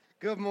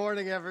Good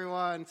morning,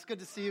 everyone. It's good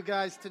to see you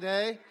guys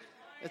today.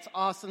 It's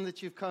awesome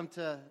that you've come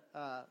to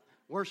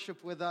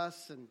worship with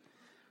us,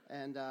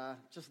 and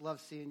just love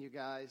seeing you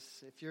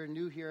guys. If you're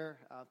new here,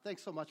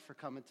 thanks so much for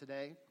coming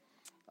today.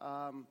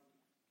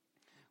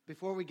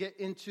 Before we get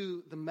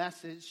into the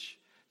message,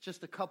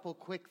 just a couple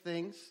quick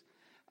things.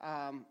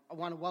 I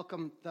want to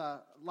welcome the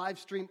live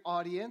stream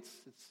audience.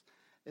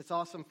 It's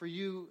awesome for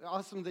you,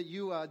 awesome that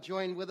you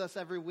join with us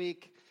every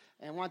week,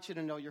 and I want you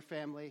to know your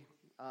family.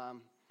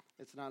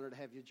 It's an honor to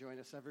have you join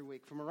us every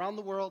week. From around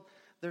the world,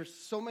 there's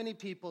so many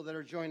people that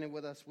are joining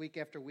with us week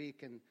after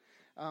week.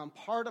 And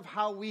part of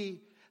how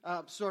we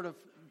sort of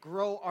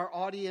grow our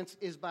audience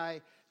is by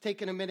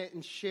taking a minute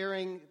and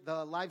sharing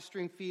the live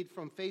stream feed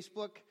from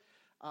Facebook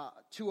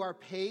to our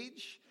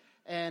page.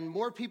 And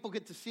more people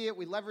get to see it.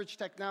 We leverage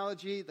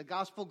technology. The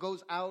gospel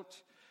goes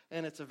out.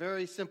 And it's a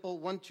very simple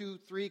 1, 2,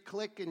 3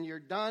 click and you're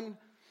done.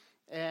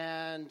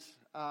 And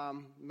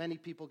many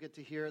people get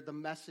to hear the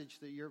message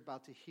that you're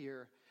about to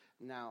hear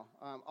now.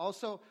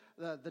 Also,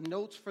 the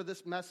notes for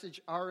this message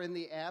are in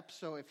the app,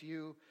 so if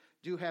you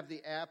do have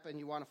the app and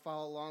you want to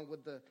follow along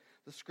with the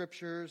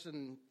scriptures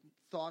and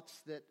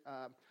thoughts that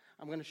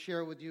I'm going to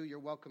share with you, you're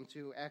welcome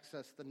to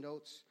access the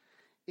notes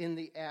in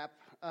the app.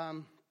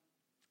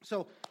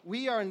 So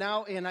we are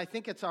now in, I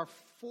think it's our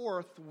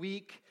 4th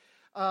week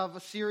of a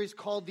series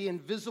called The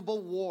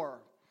Invisible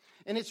War.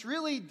 And it's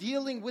really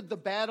dealing with the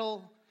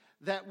battle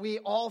that we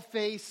all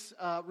face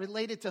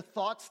related to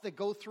thoughts that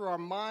go through our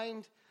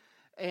mind,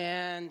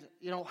 and,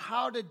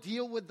 how to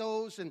deal with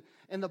those.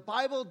 And the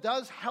Bible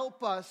does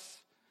help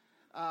us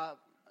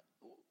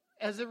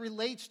as it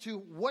relates to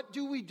what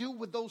do we do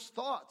with those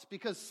thoughts.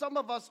 Because some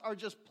of us are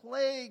just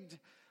plagued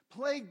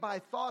by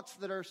thoughts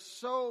that are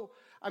so,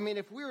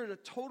 if we were to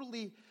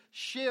totally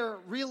share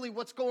really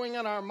what's going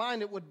on in our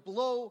mind, it would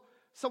blow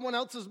someone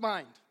else's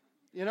mind,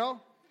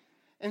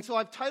 And so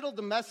I've titled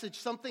the message,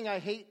 Something I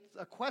Hate,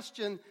 a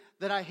question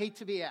that I hate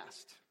to be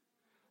asked.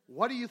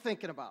 What are you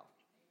thinking about?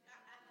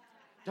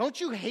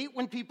 Don't you hate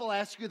when people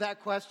ask you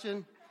that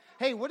question?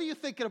 Hey, what are you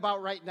thinking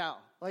about right now?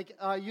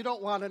 You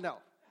don't want to know,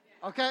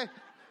 okay?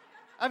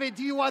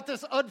 Do you want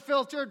this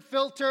unfiltered,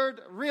 filtered?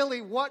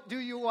 Really, what do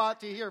you want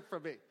to hear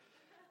from me?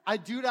 I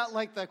do not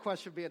like that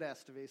question being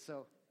asked to me,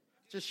 so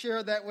just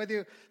share that with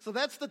you. So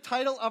that's the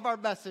title of our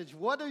message.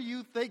 What are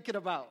you thinking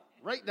about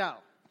right now?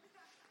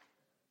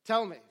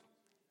 Tell me.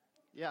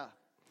 Yeah.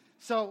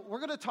 So we're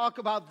going to talk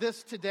about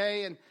this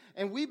today,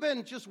 and we've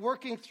been just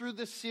working through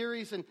this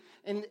series and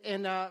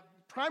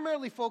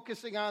primarily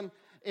focusing on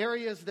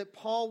areas that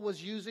Paul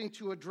was using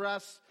to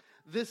address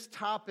this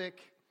topic.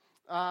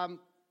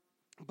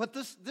 But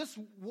this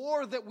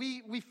war that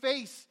we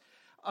face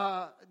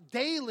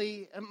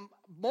daily,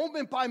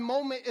 moment by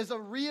moment, is a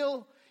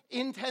real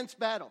intense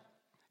battle.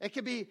 It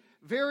can be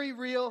very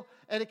real,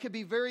 and it can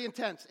be very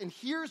intense. And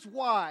here's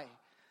why.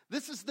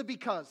 This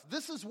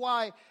is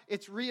why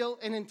it's real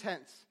and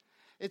intense.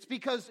 It's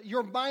because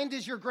your mind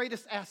is your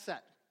greatest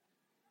asset.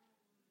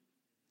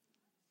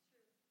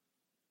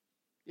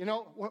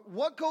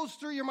 What goes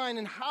through your mind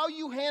and how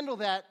you handle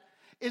that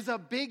is a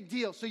big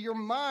deal. So your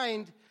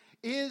mind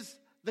is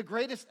the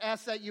greatest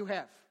asset you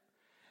have.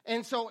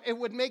 And so it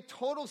would make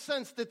total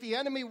sense that the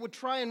enemy would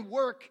try and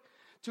work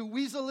to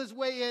weasel his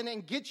way in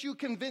and get you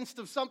convinced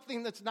of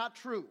something that's not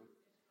true.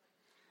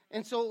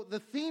 And so the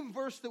theme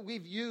verse that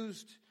we've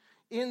used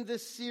in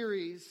this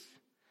series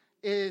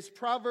is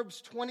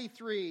Proverbs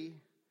 23,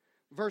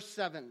 verse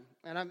 7.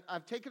 And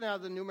I've taken it out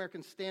of the New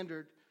American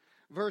Standard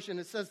Version.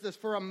 It says this,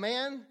 "For a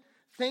man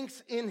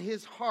thinks in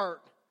his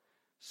heart,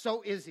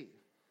 so is he."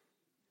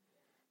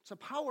 It's a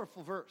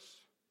powerful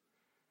verse.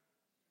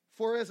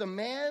 For as a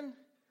man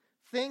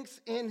thinks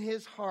in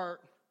his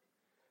heart,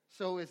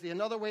 so is he.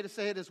 Another way to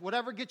say it is,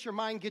 whatever gets your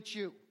mind gets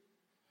you.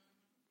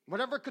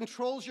 Whatever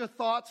controls your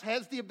thoughts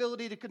has the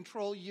ability to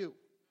control you.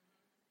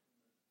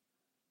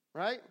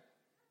 Right?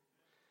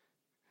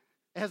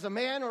 As a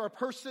man or a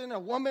person, a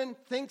woman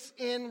thinks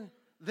in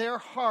their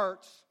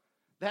hearts,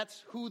 that's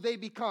who they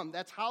become.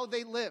 That's how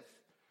they live.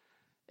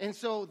 And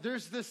so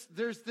there's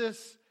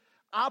this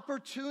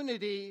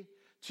opportunity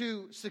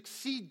to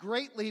succeed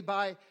greatly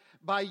by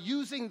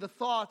using the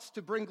thoughts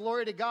to bring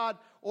glory to God,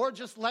 or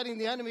just letting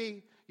the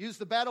enemy use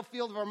the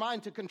battlefield of our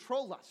mind to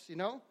control us,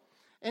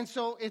 And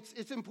so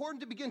it's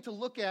important to begin to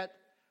look at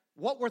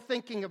what we're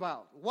thinking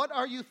about. What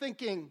are you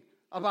thinking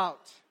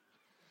about?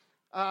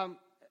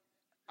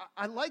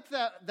 I like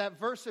that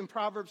verse in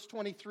Proverbs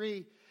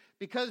 23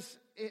 because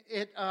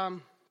it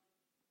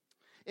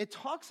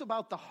talks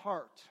about the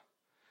heart.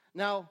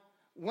 Now,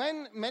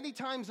 many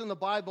times in the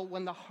Bible,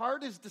 when the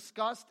heart is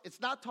discussed, it's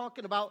not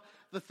talking about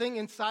the thing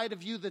inside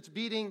of you that's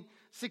beating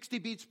 60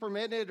 beats per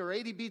minute or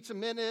 80 beats a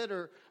minute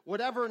or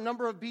whatever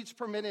number of beats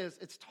per minute is.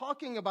 It's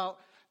talking about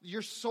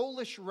your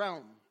soulish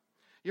realm,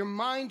 your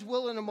mind,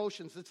 will, and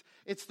emotions.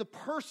 It's the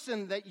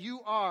person that you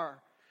are.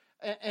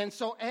 And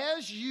so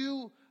as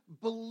you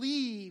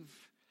believe,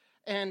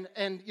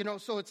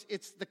 so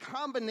it's the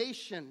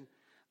combination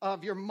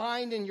of your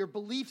mind and your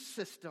belief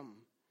system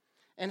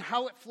and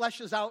how it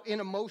fleshes out in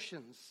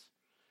emotions.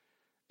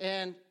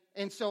 And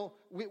and so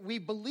we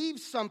believe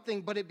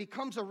something, but it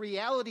becomes a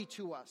reality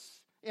to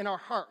us in our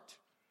heart,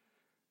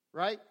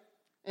 right?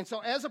 And so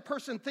as a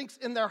person thinks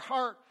in their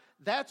heart,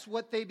 that's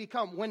what they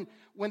become.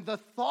 When the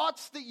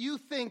thoughts that you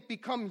think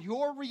become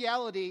your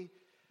reality,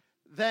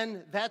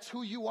 then that's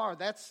who you are.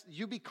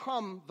 You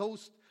become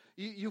those,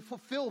 you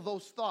fulfill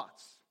those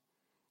thoughts.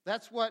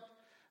 That's what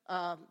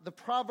the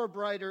proverb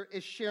writer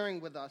is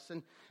sharing with us.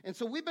 And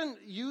so we've been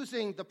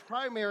using the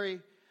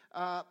primary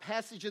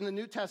passage in the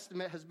New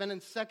Testament has been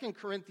in 2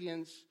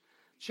 Corinthians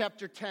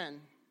chapter 10.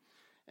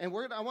 And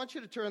I want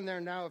you to turn there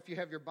now if you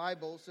have your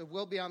Bibles. It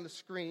will be on the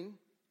screen.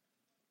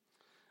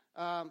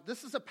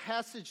 This is a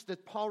passage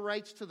that Paul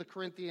writes to the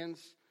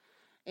Corinthians,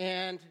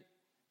 and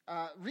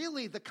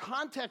really the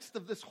context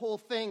of this whole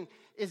thing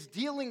is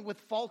dealing with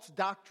false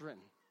doctrine.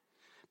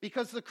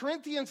 Because the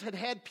Corinthians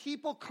had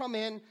people come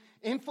in,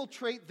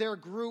 infiltrate their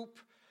group,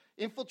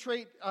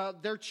 infiltrate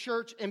their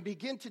church, and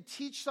begin to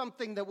teach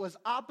something that was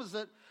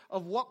opposite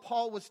of what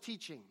Paul was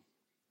teaching.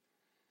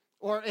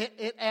 Or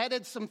it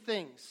added some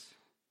things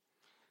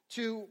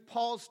to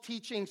Paul's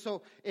teaching,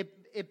 so it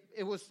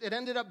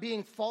ended up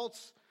being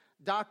false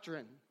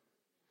doctrine.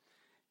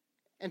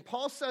 And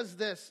Paul says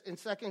this in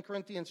 2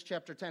 Corinthians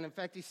chapter 10. In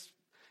fact,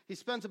 he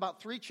spends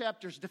about 3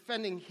 chapters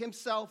defending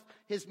himself,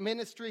 his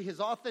ministry,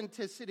 his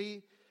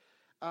authenticity,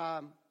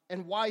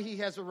 and why he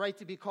has a right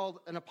to be called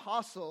an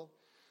apostle.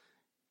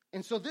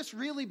 And so this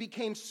really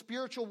became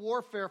spiritual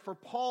warfare for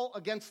Paul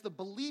against the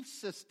belief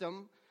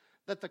system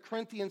that the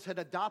Corinthians had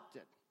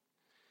adopted.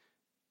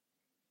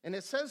 And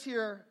it says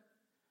here,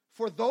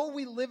 "For though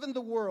we live in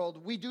the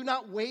world, we do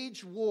not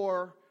wage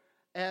war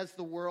as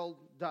the world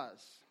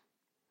does."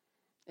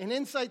 An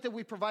insight that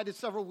we provided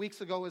several weeks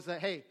ago is that,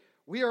 hey,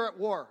 we are at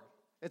war.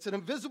 It's an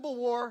invisible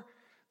war.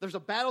 There's a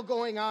battle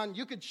going on.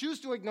 You could choose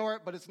to ignore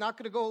it, but it's not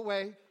going to go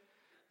away.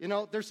 You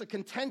know, there's a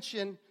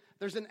contention.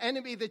 There's an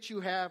enemy that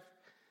you have,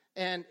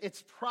 and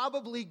it's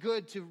probably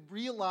good to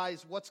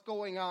realize what's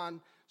going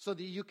on so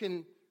that you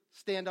can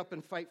stand up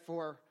and fight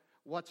for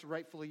what's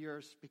rightfully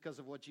yours because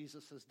of what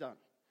Jesus has done.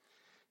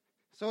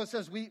 So it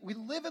says, we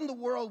live in the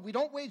world. We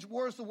don't wage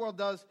war as the world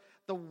does.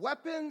 The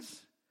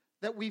weapons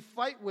that we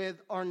fight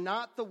with are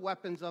not the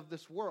weapons of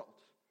this world.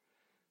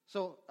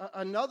 So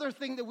another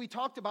thing that we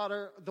talked about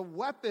are the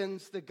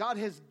weapons that God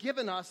has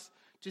given us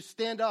to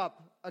stand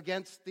up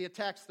against the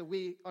attacks that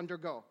we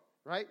undergo,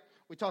 right?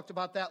 We talked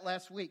about that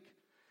last week.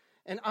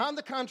 And on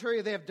the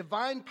contrary, they have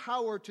divine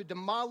power to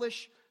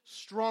demolish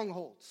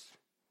strongholds.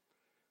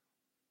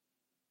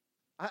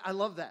 I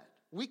love that.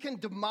 We can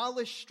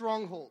demolish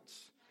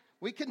strongholds.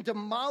 We can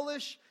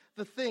demolish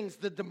the things,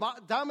 the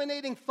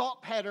dominating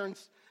thought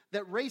patterns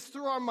that race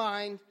through our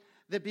mind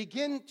that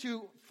begin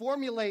to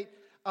formulate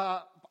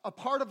a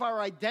part of our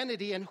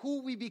identity and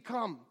who we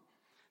become.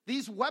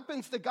 These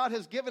weapons that God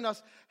has given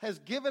us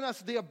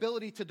the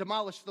ability to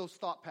demolish those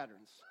thought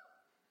patterns,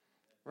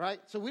 right?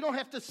 So we don't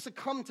have to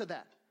succumb to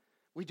that.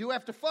 We do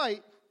have to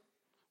fight.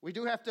 We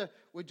do have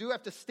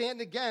to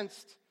stand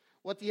against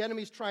what the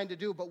enemy's trying to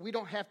do, but we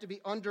don't have to be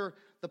under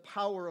the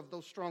power of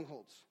those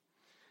strongholds.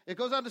 It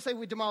goes on to say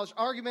we demolish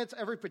arguments,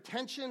 every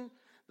pretension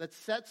that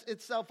sets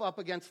itself up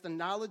against the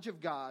knowledge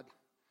of God,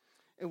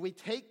 and we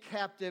take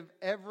captive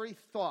every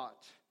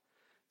thought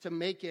to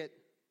make it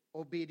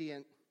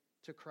obedient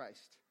to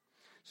Christ.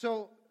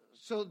 So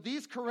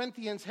these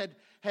Corinthians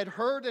had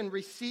heard and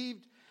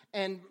received,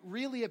 and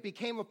really it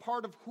became a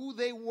part of who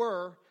they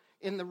were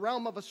in the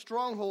realm of a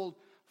stronghold,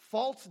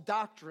 false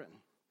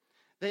doctrine.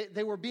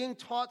 They were being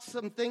taught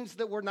some things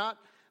that were not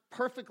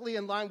perfectly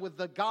in line with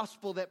the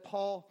gospel that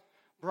Paul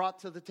brought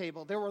to the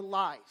table. There were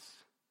lies.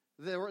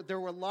 There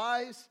were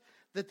lies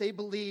that they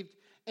believed,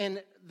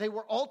 and they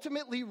were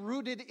ultimately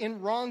rooted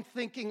in wrong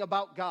thinking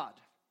about God.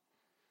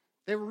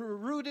 They were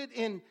rooted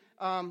in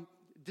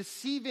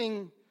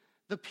deceiving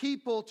the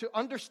people to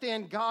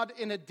understand God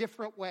in a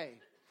different way.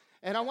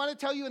 And I want to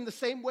tell you in the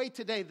same way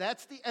today,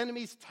 that's the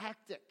enemy's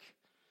tactic.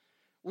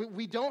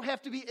 We don't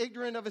have to be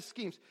ignorant of his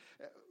schemes.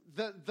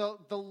 The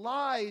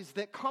lies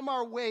that come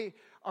our way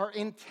are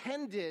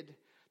intended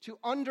to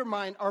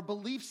undermine our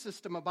belief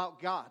system about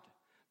God,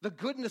 the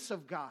goodness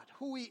of God,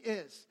 who he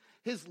is,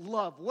 his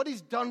love, what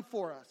he's done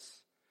for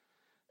us.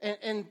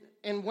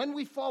 And when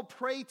we fall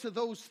prey to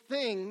those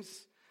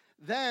things,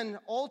 then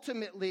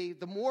ultimately,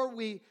 the more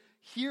we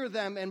hear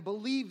them and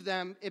believe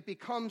them, it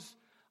becomes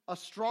a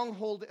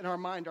stronghold in our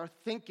mind, our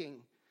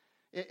thinking.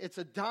 It's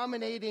a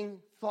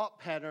dominating thought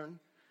pattern,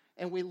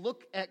 and we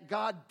look at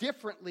God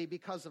differently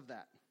because of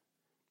that.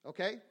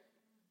 Okay?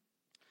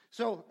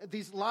 So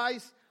these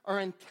lies are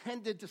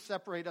intended to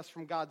separate us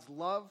from God's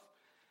love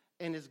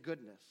and his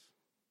goodness.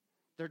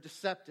 They're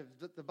deceptive.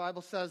 The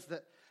Bible says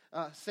that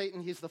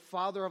Satan, he's the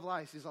father of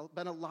lies. He's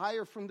been a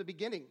liar from the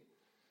beginning.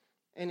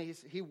 And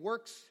he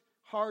works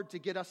hard to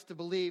get us to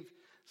believe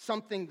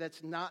something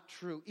that's not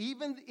true.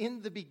 Even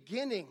in the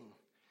beginning,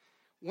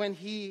 when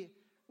he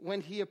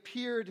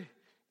appeared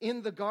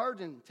in the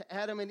garden to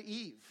Adam and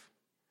Eve,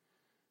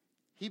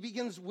 he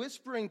begins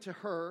whispering to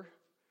her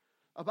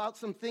about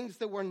some things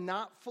that were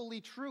not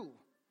fully true.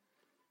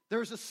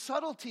 There's a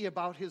subtlety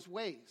about his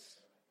ways.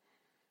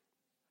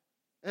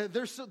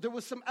 There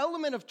was some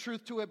element of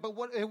truth to it, but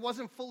it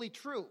wasn't fully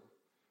true.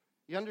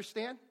 You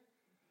understand?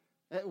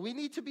 We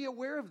need to be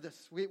aware of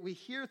this. We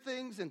hear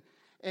things,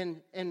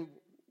 and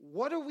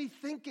what are we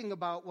thinking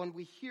about when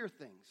we hear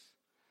things?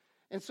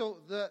 And so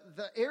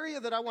the area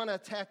that I want to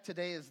attack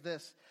today is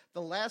this.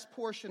 The last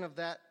portion of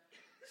that,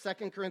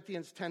 2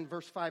 Corinthians 10,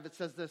 verse 5, it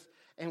says this,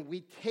 and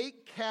we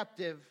take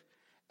captive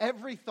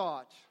every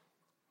thought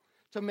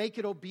to make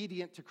it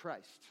obedient to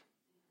Christ.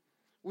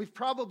 We've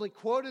probably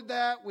quoted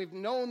that, we've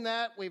known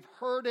that, we've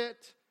heard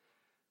it,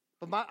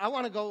 but I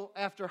want to go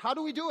after, how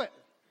do we do it?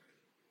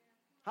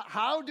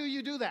 How do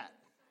you do that?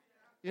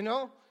 You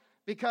know,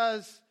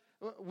 because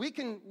we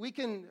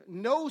can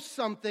know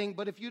something,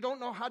 but if you don't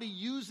know how to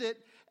use it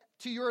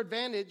to your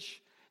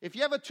advantage, if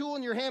you have a tool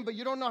in your hand, but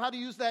you don't know how to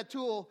use that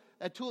tool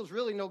is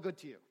really no good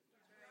to you.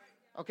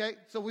 Okay?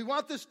 So we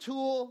want this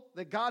tool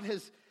that God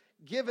has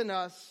given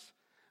us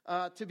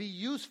to be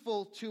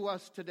useful to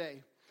us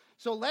today.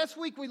 So last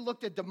week we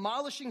looked at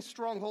demolishing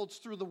strongholds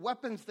through the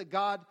weapons that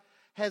God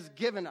has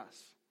given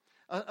us.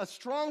 A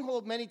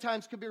stronghold many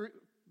times could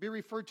be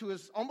referred to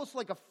as almost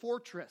like a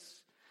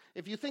fortress.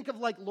 If you think of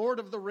like Lord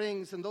of the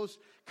Rings and those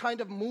kind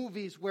of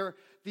movies where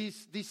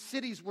these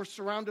cities were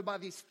surrounded by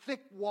these thick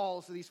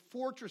walls, these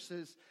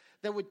fortresses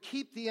that would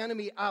keep the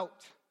enemy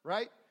out,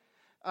 right?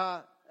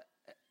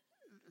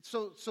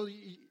 So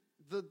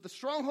the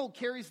stronghold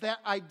carries that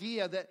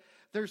idea that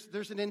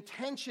there's an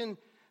intention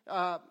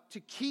to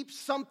keep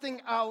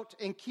something out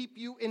and keep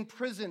you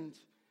imprisoned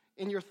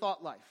in your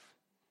thought life,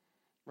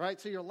 right?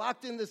 So you're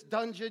locked in this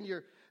dungeon.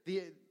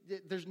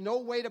 There's no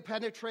way to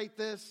penetrate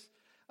this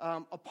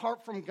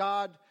apart from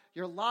God.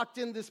 You're locked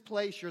in this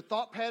place. Your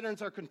thought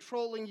patterns are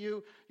controlling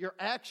you. Your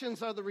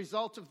actions are the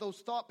result of those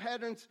thought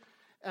patterns.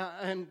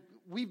 And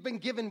we've been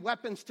given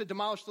weapons to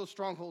demolish those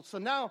strongholds. So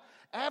now,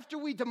 after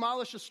we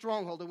demolish a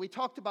stronghold, and we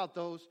talked about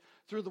those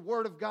through the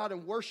Word of God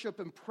and worship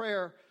and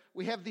prayer,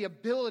 we have the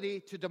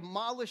ability to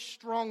demolish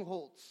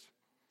strongholds.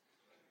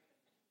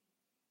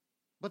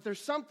 But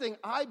there's something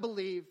I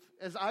believe,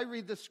 as I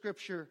read the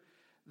scripture,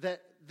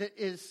 that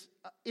is,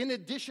 in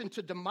addition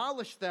to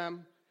demolish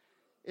them,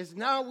 is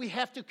now we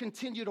have to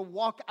continue to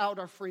walk out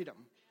our freedom.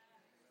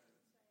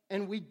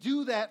 And we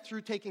do that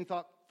through taking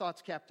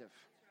thoughts captive.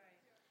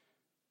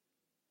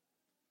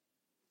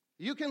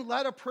 You can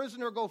let a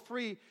prisoner go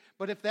free,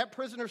 but if that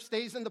prisoner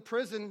stays in the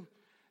prison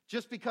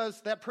just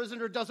because that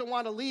prisoner doesn't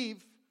want to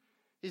leave,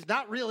 he's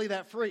not really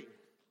that free,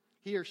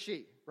 he or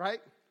she,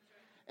 right?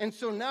 And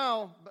so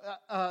now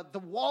the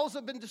walls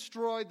have been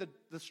destroyed,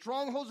 the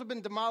strongholds have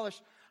been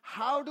demolished.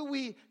 How do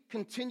we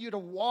continue to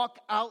walk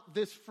out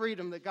this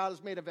freedom that God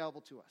has made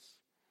available to us?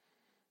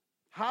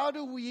 How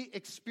do we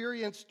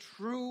experience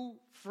true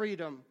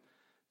freedom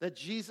that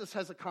Jesus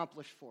has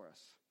accomplished for us?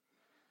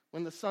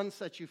 When the Son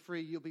sets you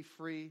free, you'll be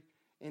free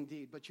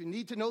indeed. But you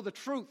need to know the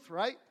truth,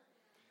 right?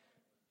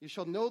 You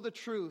shall know the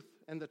truth,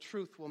 and the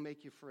truth will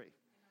make you free.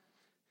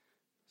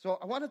 So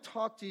I want to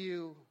talk to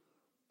you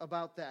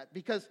about that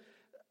because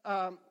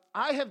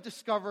I have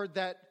discovered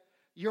that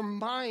your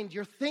mind,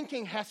 your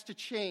thinking has to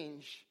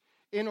change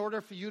in order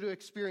for you to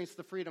experience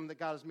the freedom that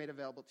God has made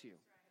available to you.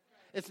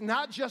 It's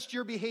not just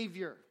your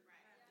behavior.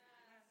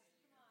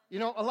 You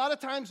know, a lot of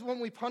times when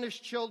we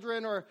punish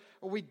children or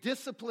we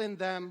discipline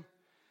them,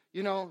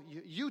 you know,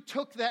 you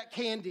took that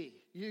candy.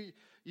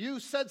 You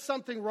said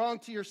something wrong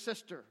to your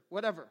sister,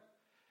 whatever.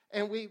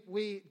 And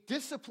we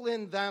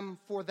discipline them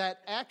for that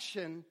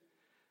action.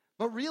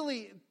 But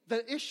really,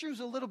 the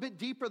issue's a little bit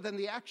deeper than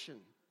the action.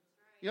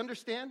 You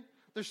understand?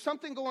 There's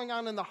something going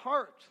on in the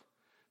heart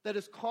that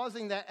is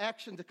causing that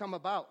action to come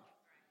about.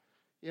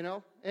 You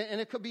know?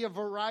 And it could be a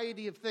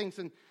variety of things.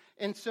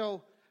 And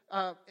so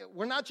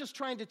we're not just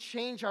trying to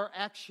change our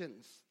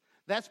actions.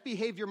 That's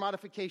behavior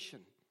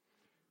modification.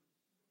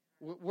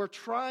 We're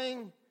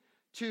trying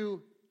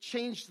to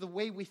change the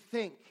way we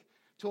think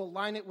to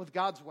align it with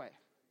God's way.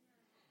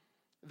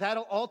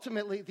 That'll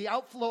ultimately, the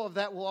outflow of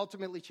that will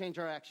ultimately change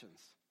our actions.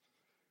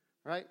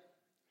 Right?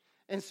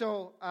 And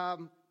so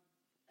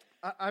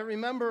I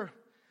remember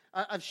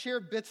I've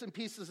shared bits and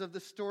pieces of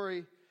this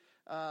story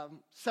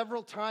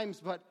several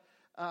times, but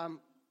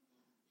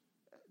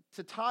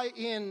to tie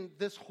in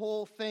this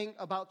whole thing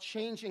about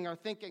changing our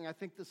thinking, I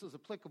think this is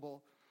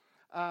applicable.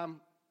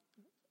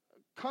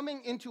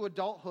 Coming into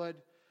adulthood,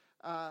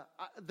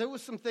 there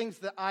was some things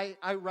that I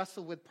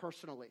wrestled with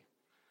personally.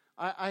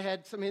 I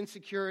had some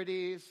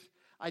insecurities.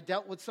 I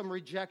dealt with some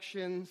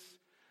rejections.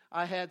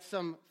 I had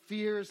some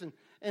fears.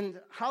 And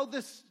how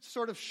this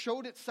sort of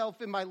showed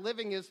itself in my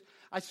living is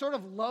I sort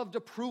of loved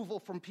approval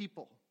from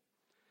people.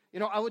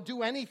 You know, I would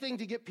do anything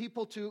to get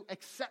people to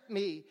accept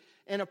me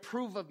and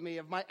approve of me,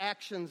 of my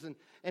actions,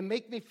 and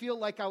make me feel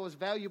like I was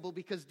valuable,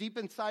 because deep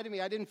inside of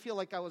me, I didn't feel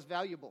like I was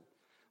valuable,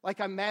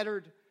 like I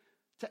mattered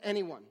to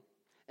anyone.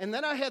 And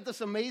then I had this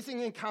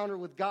amazing encounter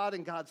with God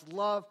and God's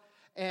love,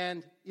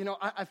 and, you know,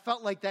 I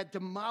felt like that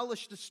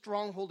demolished a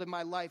stronghold in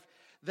my life,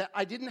 that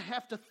I didn't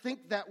have to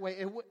think that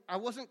way. I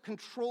wasn't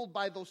controlled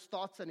by those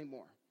thoughts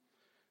anymore,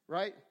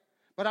 right?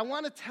 But I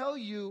want to tell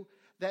you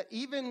that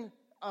even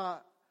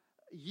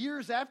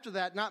years after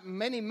that, not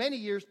many, many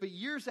years, but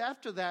years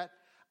after that,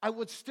 I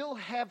would still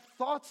have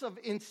thoughts of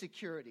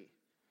insecurity.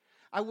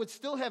 I would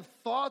still have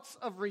thoughts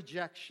of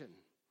rejection.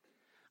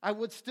 I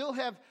would still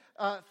have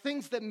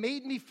things that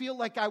made me feel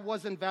like I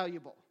wasn't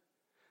valuable.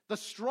 The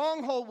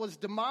stronghold was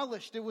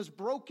demolished. It was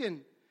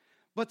broken.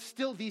 But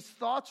still, these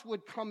thoughts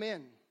would come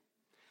in.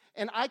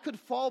 And I could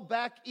fall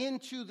back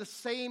into the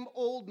same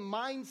old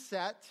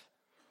mindset,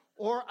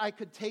 or I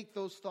could take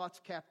those thoughts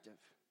captive.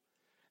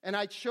 And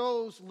I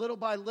chose, little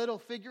by little,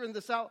 figuring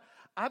this out.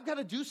 I've got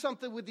to do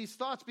something with these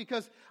thoughts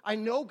because I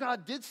know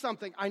God did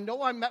something. I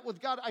know I met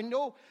with God. I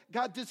know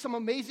God did some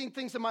amazing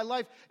things in my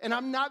life, and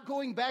I'm not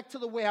going back to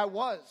the way I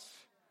was.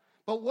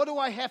 But what do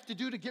I have to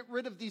do to get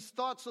rid of these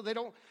thoughts so they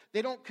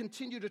don't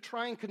continue to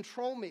try and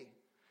control me?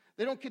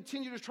 They don't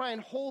continue to try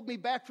and hold me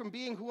back from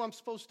being who I'm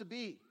supposed to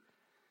be.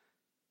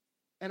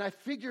 And I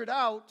figured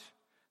out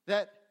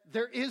that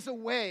there is a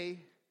way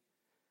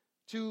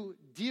to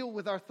deal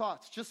with our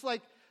thoughts. Just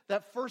like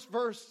that first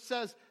verse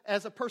says,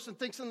 as a person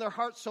thinks in their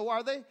heart, so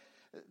are they.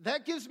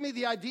 That gives me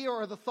the idea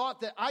or the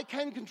thought that I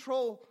can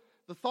control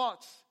the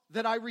thoughts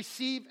that I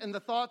receive and the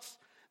thoughts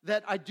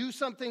that I do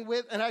something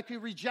with, and I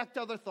can reject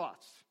other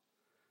thoughts.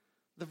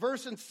 The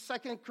verse in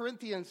 2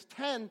 Corinthians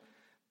 10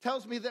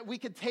 tells me that we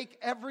can take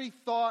every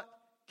thought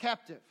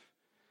captive.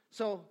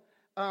 So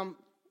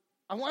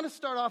I want to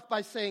start off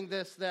by saying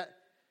this, that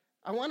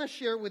I want to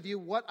share with you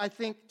what I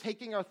think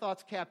taking our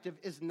thoughts captive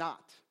is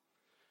not.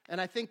 And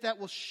I think that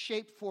will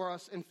shape for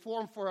us,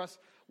 inform for us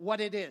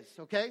what it is,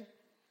 okay?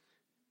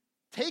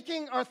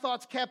 Taking our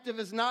thoughts captive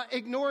is not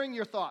ignoring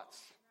your thoughts.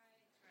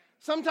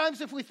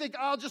 Sometimes if we think,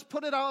 I'll just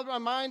put it out of my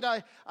mind,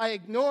 I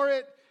ignore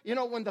it. You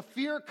know, when the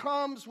fear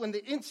comes, when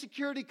the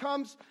insecurity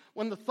comes,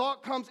 when the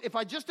thought comes, if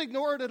I just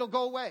ignore it, it'll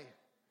go away.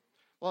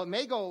 Well, it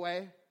may go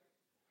away,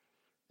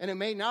 and it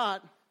may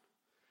not,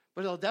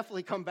 but it'll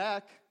definitely come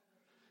back.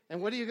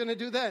 And what are you going to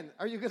do then?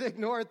 Are you going to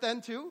ignore it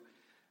then too?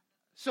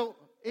 So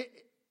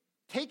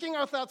taking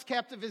our thoughts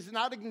captive is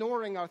not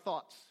ignoring our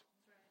thoughts.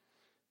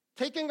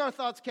 Taking our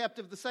thoughts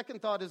captive, the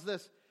second thought is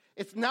this.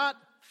 It's not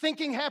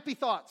thinking happy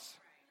thoughts.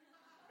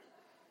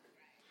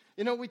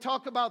 You know, we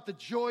talk about the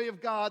joy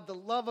of God, the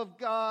love of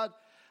God,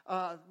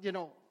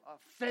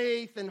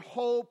 faith and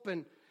hope.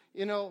 And,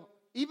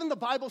 even the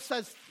Bible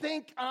says,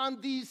 think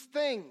on these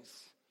things.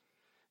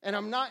 And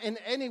I'm not in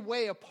any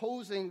way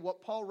opposing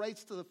what Paul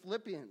writes to the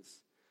Philippians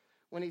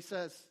when he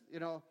says,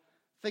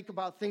 think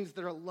about things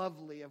that are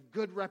lovely, of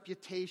good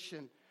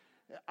reputation.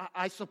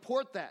 I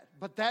support that,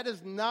 but that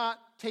is not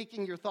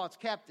taking your thoughts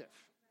captive.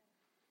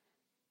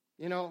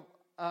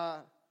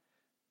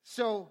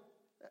 So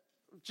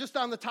just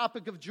on the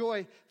topic of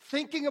joy,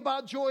 thinking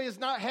about joy is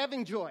not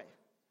having joy.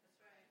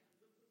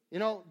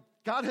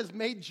 God has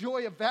made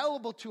joy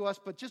available to us,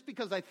 but just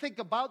because I think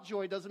about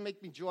joy doesn't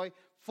make me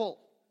joyful,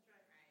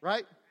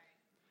 right?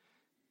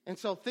 And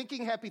so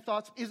thinking happy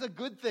thoughts is a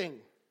good thing,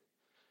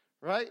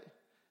 right?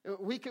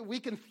 We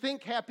can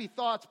think happy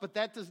thoughts, but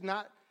that's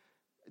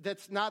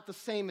not the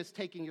same as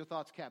taking your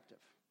thoughts captive.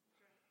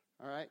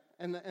 All right?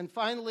 And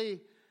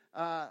finally,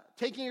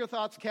 taking your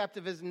thoughts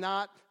captive is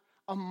not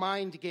a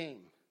mind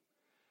game.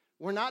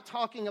 We're not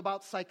talking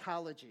about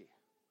psychology.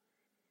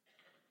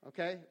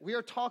 Okay? We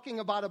are talking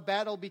about a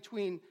battle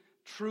between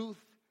truth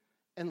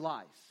and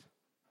lies.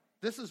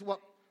 This is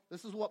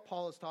what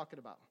Paul is talking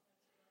about.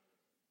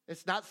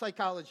 It's not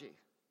psychology.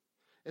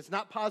 It's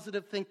not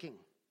positive thinking.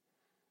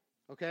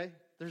 Okay?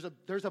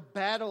 There's a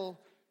battle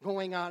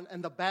going on,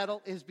 and the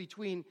battle is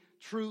between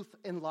truth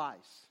and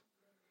lies.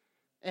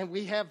 And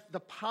we have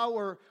the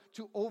power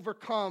to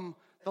overcome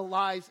the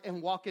lies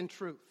and walk in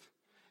truth.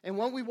 And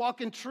when we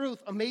walk in truth,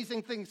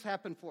 amazing things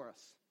happen for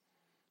us.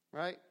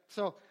 Right?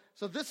 So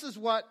this is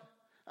what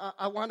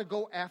I want to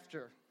go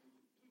after.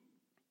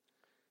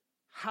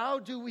 How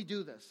do we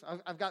do this?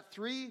 I've got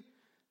 3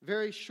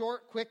 very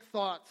short, quick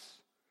thoughts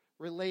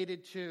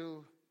related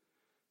to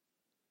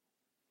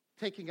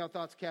taking our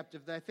thoughts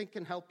captive that I think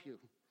can help you.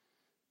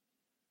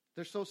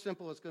 They're so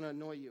simple it's going to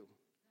annoy you.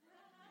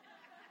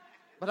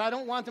 But I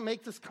don't want to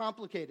make this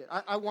complicated.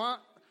 I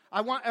want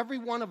every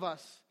one of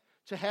us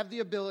to have the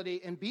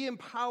ability and be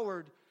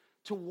empowered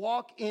to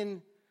walk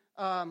in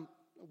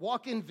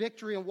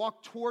victory and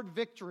walk toward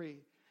victory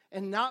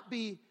and not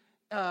be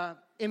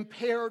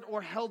impaired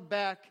or held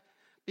back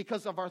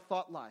because of our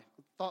thought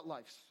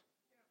lives.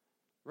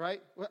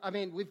 Right? I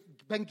mean, we've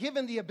been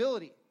given the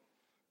ability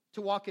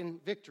to walk in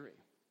victory.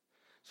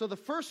 So the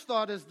first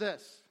thought is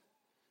this.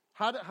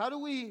 How do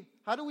we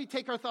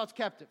take our thoughts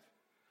captive?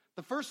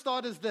 The first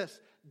thought is this.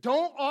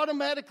 Don't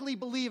automatically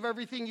believe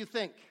everything you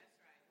think.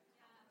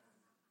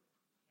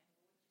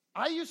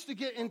 I used to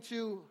get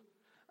into,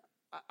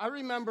 I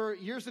remember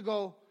years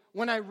ago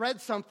when I read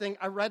something,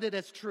 I read it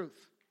as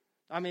truth.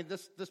 I mean,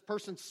 this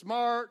person's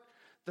smart,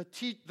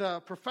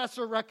 the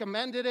professor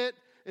recommended it,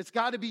 it's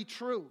got to be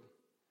true.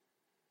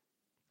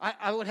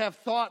 I would have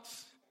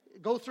thoughts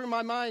go through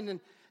my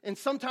mind, and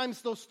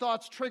sometimes those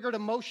thoughts triggered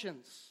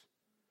emotions.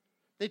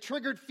 They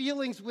triggered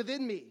feelings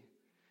within me.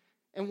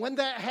 And when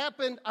that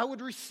happened, I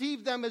would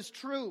receive them as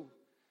true.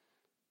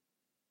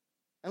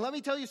 And let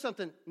me tell you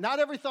something, not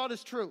every thought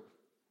is true.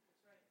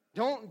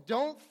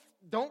 Don't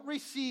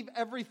receive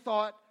every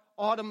thought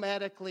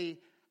automatically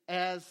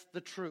as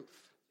the truth.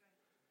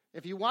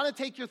 If you want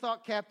to take your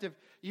thought captive,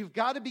 you've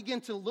got to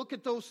begin to look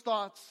at those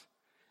thoughts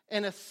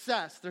and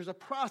assess. There's a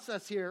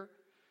process here.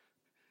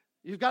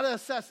 You've got to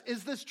assess,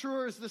 is this true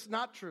or is this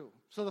not true?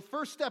 So the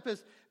first step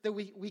is that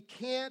we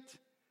can't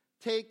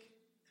take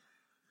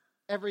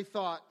every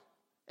thought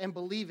and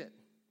believe it.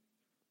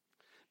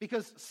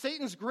 Because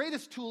Satan's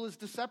greatest tool is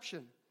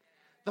deception.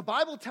 The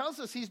Bible tells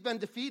us he's been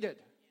defeated,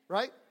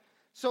 right?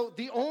 So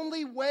the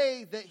only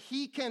way that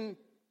he can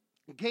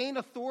gain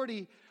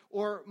authority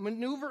or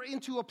maneuver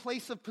into a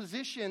place of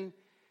position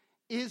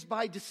is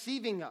by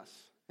deceiving us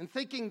and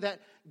thinking that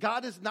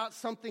God is not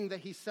something that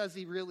he says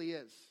he really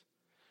is,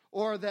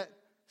 or that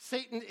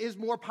Satan is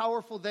more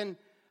powerful than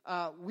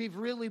we've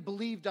really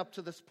believed up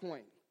to this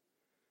point.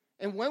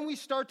 And when we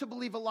start to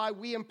believe a lie,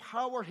 we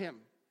empower him.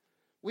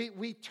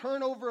 We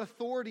turn over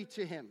authority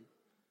to him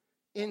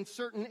in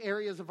certain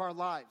areas of our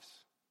lives.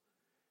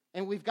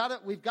 And we've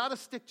got to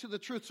stick to the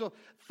truth. So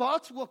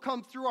thoughts will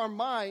come through our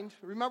mind.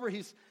 Remember,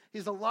 he's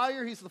a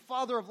liar. He's the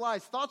father of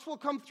lies. Thoughts will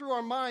come through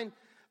our mind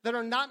that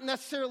are not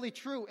necessarily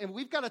true. And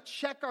we've got to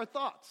check our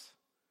thoughts.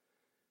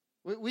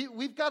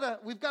 We've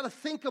got to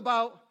think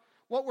about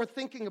what we're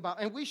thinking about.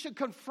 And we should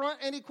confront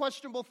any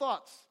questionable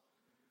thoughts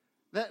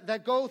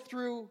that go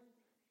through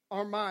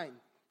our mind.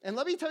 And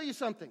let me tell you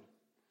something.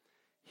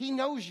 He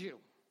knows you.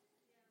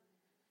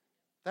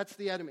 That's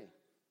the enemy.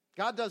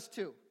 God does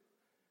too.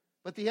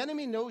 But the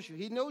enemy knows you.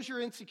 He knows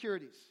your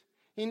insecurities.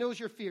 He knows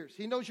your fears.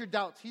 He knows your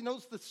doubts. He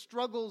knows the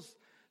struggles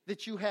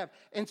that you have.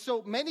 And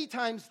so many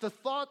times the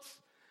thoughts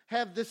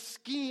have this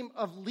scheme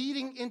of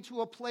leading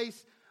into a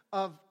place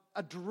of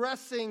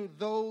addressing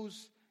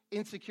those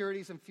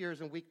insecurities and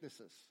fears and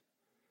weaknesses.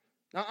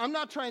 Now, I'm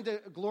not trying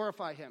to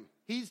glorify him.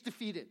 He's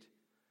defeated.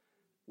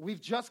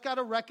 We've just got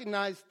to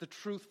recognize the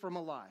truth from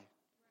a lie.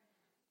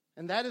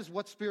 And that is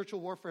what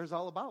spiritual warfare is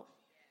all about.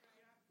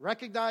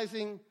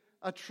 Recognizing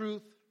a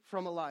truth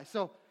from a lie.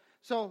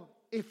 So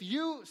if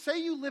you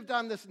say you lived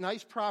on this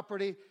nice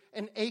property,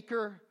 an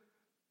acre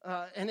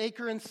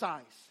in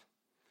size,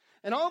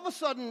 and all of a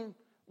sudden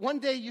one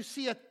day you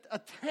see a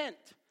tent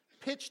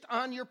pitched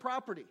on your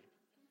property.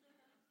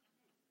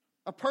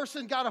 A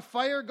person got a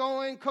fire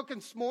going, cooking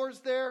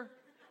s'mores there.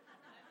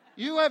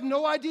 You have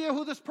no idea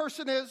who this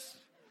person is.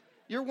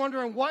 You're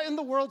wondering what in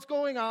the world's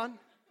going on.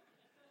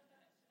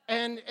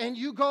 And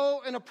you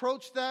go and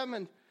approach them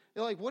and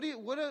you're like,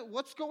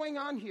 what's going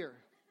on here?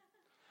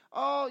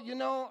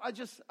 Oh,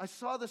 I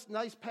saw this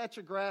nice patch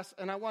of grass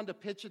and I wanted to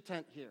pitch a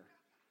tent here.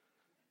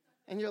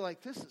 And you're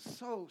like, this is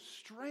so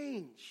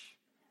strange.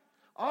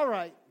 All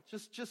right,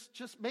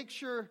 just make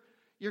sure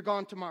you're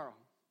gone tomorrow.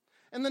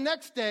 And the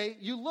next day,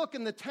 you look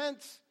and the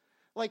tent's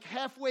like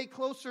halfway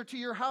closer to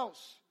your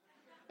house.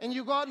 And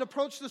you go out and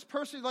approach this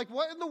person, you're like,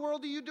 what in the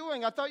world are you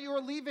doing? I thought you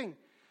were leaving.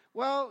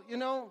 Well,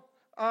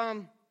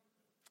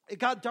 it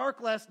got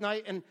dark last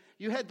night and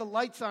you had the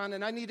lights on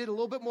and I needed a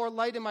little bit more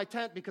light in my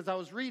tent because I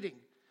was reading.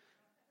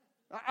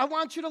 I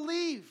want you to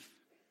leave.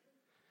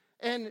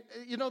 And,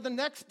 the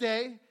next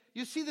day,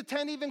 you see the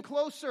tent even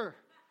closer.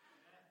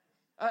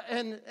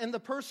 And the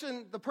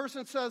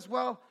person says,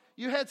 well,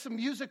 you had some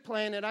music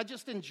playing and I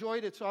just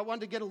enjoyed it, so I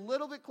wanted to get a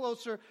little bit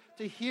closer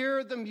to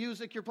hear the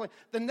music you're playing.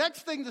 The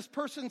next thing, this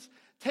person's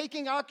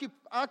taking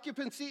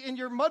occupancy in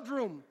your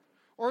mudroom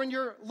or in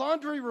your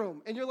laundry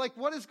room. And you're like,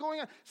 what is going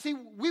on? See,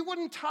 we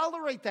wouldn't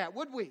tolerate that,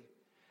 would we?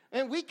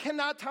 And we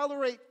cannot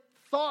tolerate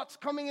thoughts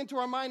coming into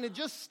our mind and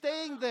just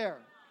staying there.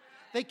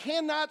 They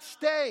cannot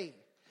stay.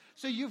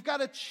 So you've got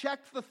to check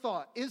the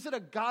thought. Is it a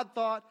God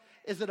thought?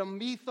 Is it a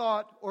me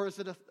thought? Or is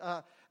it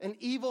an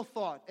evil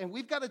thought? And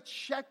we've got to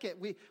check it.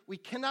 We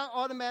cannot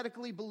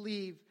automatically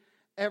believe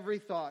every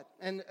thought.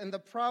 And the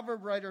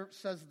proverb writer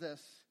says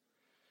this.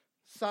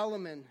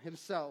 Solomon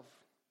himself,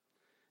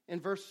 in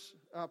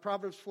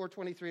Proverbs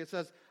 4:23, it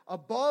says,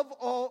 above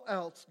all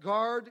else,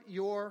 guard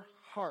your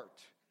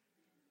heart,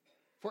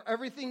 for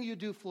everything you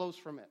do flows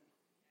from it.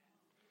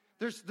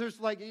 There's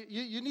like,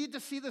 you need to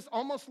see this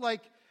almost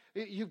like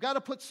you've got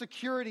to put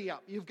security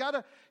up. You've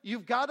got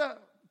to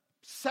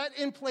set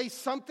in place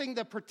something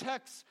that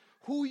protects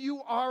who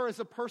you are as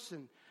a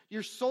person,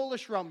 your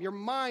soulish realm, your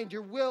mind,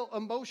 your will,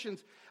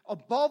 emotions.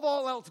 Above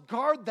all else,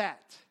 guard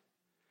that.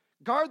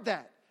 Guard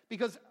that,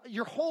 because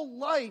your whole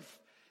life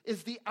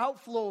is the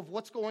outflow of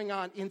what's going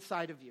on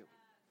inside of you.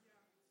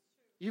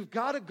 You've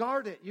got to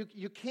guard it.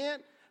 You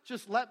can't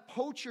just let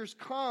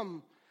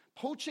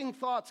poaching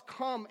thoughts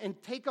come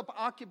and take up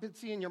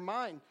occupancy in your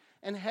mind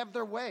and have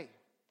their way.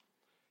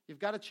 You've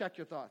got to check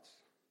your thoughts.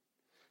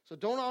 So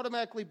don't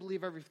automatically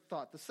believe every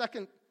thought. The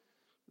second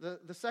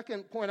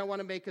point I want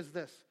to make is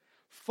this.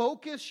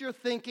 Focus your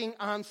thinking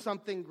on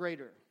something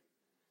greater.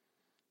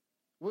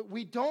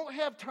 We don't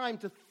have time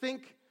to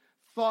think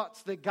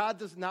thoughts that God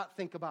does not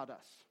think about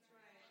us.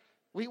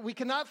 We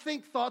cannot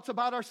think thoughts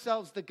about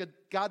ourselves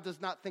that God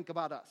does not think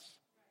about us.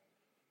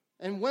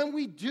 And when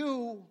we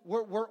do,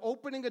 we're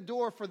opening a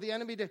door for the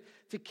enemy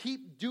to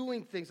keep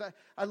doing things.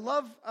 I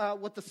love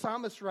what the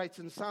psalmist writes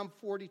in Psalm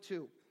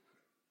 42.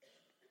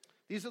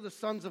 These are the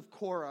sons of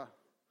Korah.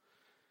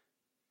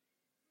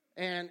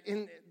 And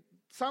in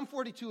Psalm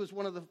 42 is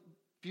one of the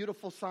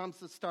beautiful psalms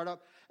that start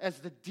up, as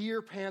the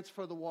deer pants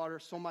for the water,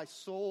 so my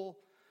soul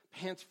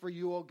pants for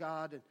you, O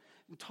God.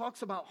 And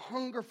talks about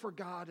hunger for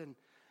God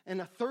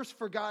and a thirst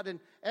for God. And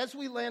as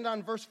we land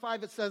on verse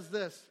 5, it says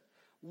this: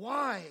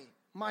 why,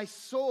 my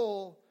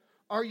soul,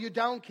 are you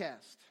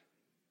downcast?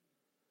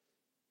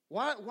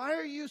 Why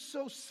are you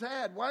so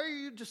sad? Why are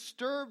you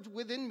disturbed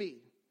within me?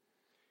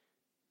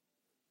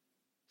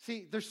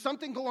 See, there's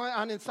something going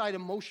on inside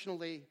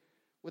emotionally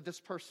with this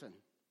person,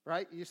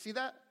 right? You see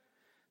that?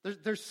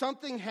 There's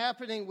something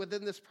happening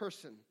within this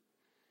person.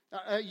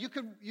 You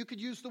could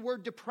use the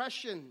word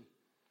depression,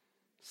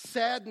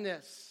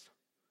 sadness,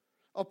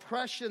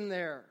 oppression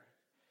there.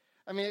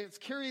 I mean, it's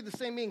carrying the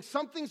same meaning.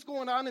 Something's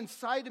going on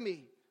inside of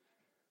me.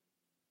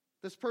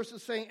 This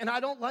person's saying, and I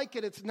don't like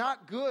it. It's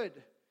not good.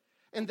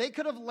 And they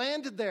could have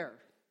landed there.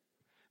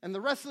 And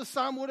the rest of the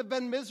psalm would have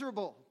been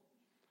miserable.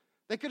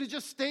 They could have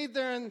just stayed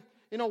there and,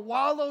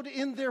 wallowed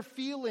in their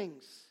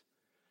feelings.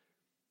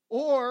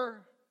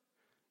 Or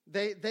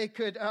they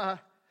could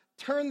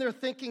turn their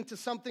thinking to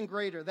something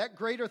greater. That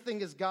greater thing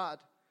is God.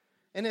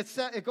 And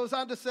it goes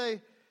on to say,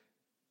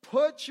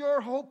 put your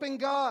hope in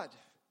God,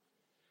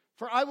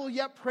 for I will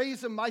yet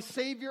praise him, my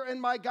Savior and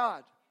my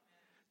God.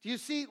 Do you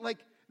see,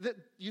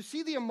 you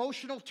see the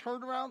emotional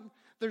turnaround?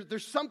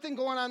 There's something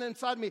going on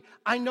inside me.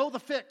 I know the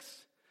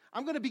fix.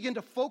 I'm going to begin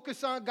to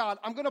focus on God.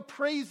 I'm going to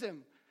praise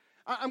him.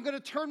 I'm going to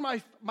turn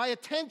my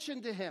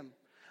attention to him.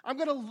 I'm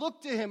going to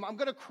look to him. I'm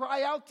going to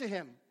cry out to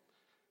him.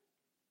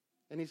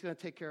 And he's going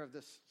to take care of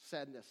this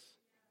sadness,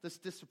 this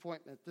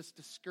disappointment, this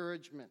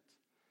discouragement.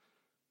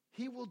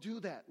 He will do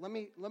that. Let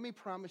me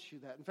promise you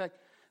that. In fact,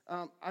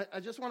 I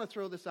just want to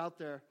throw this out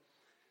there.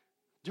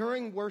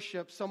 During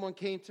worship, someone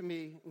came to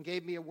me and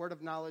gave me a word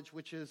of knowledge,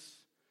 which is,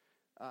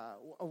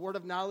 a word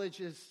of knowledge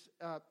is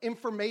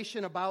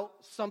information about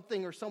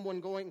something or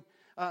someone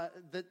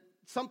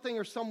something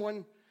or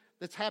someone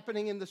that's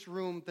happening in this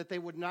room that they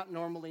would not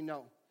normally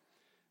know.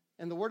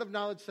 And the word of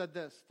knowledge said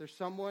this: there's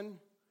someone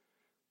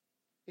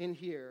in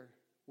here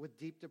with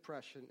deep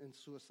depression and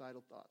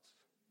suicidal thoughts.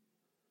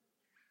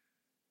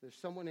 There's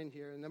someone in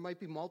here, and there might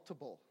be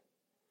multiple.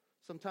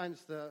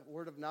 Sometimes the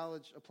word of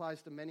knowledge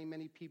applies to many,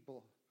 many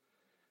people.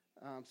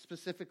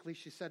 Specifically,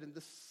 she said, in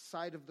this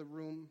side of the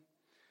room.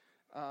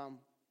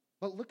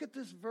 But look at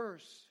this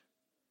verse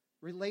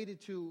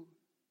related to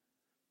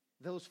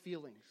those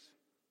feelings.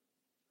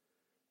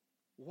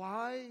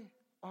 Why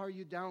are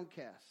you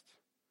downcast?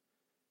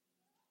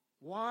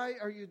 Why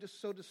are you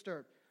just so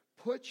disturbed?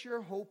 Put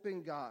your hope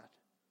in God.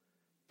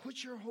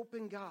 Put your hope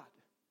in God.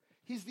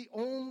 He's the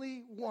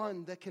only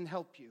one that can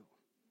help you.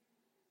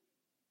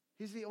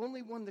 He's the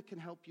only one that can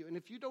help you. And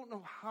if you don't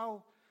know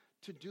how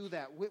to do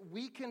that,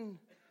 we can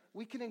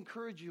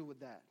encourage you with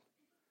that.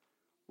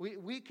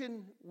 We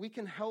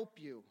can help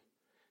you.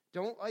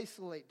 Don't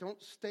isolate.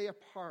 Don't stay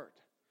apart.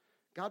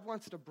 God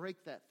wants to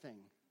break that thing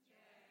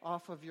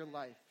off of your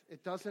life.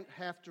 It doesn't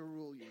have to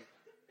rule you.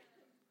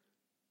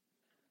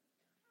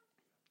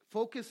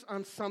 Focus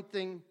on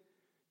something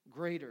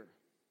greater.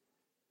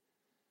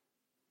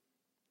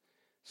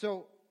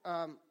 So,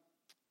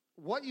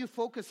 what you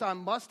focus on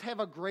must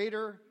have a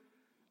greater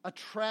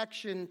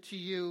attraction to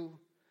you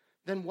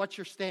than what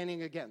you're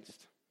standing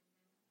against.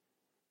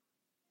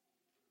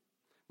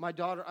 My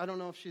daughter, I don't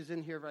know if she's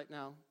in here right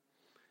now,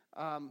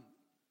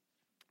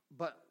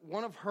 but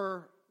one of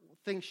her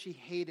things she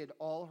hated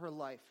all her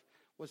life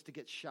was to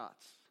get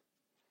shots.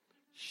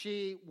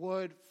 She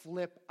would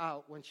flip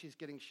out when she's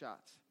getting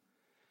shots.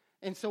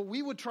 And so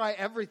we would try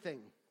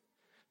everything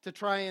to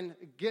try and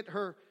get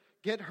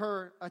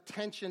her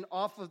attention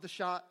off of the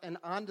shot and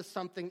onto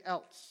something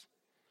else.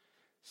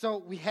 So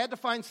we had to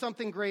find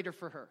something greater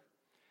for her.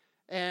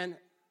 And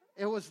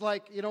it was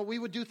like, we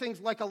would do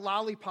things like a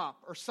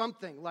lollipop or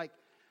something like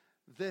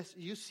this.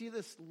 You see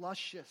this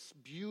luscious,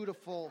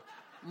 beautiful,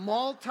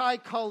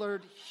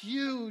 multicolored,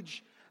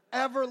 huge,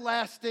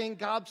 everlasting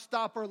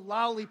gobstopper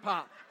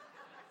lollipop.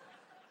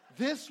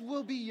 This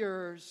will be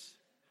yours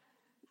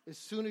as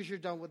soon as you're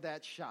done with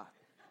that shot.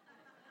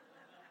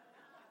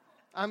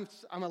 I'm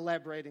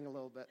elaborating a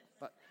little bit,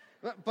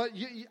 but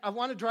I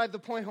want to drive the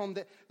point home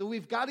that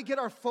we've got to get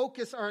our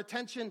focus, our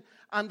attention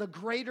on the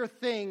greater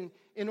thing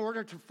in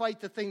order to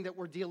fight the thing that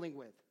we're dealing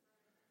with.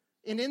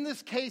 And in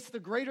this case, the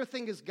greater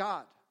thing is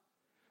God.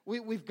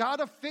 We've got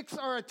to fix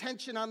our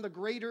attention on the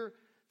greater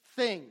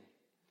thing.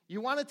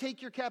 You want to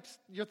take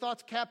your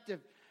thoughts captive.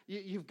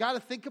 You've got to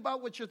think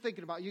about what you're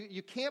thinking about.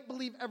 You can't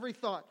believe every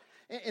thought.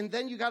 And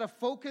then you got to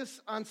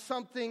focus on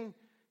something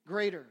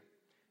greater.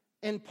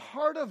 And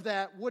part of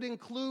that would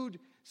include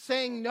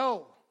saying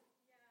no.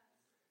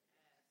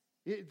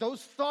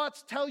 Those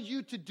thoughts tell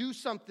you to do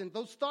something.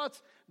 Those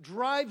thoughts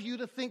drive you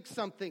to think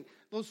something.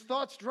 Those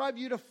thoughts drive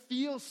you to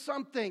feel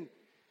something.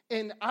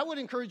 And I would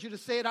encourage you to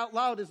say it out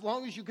loud as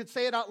long as you could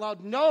say it out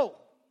loud. No.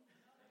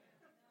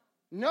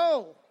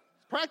 No.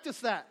 Practice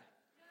that.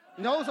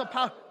 No's a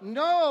power.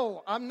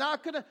 No, I'm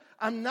not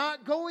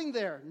going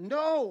there.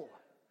 No.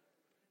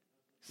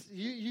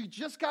 You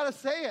just got to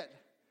say it.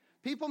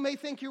 People may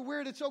think you're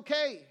weird. It's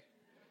okay.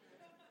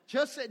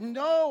 Just say,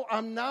 no,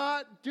 I'm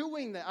not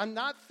doing that. I'm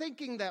not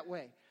thinking that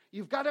way.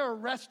 You've got to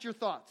arrest your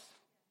thoughts.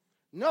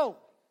 No.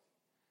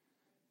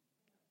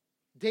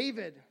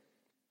 David,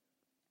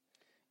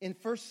 in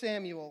 1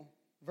 Samuel,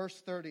 verse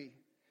 30,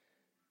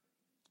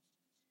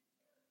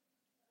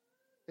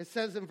 it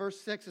says in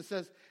verse 6, it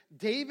says,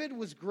 David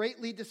was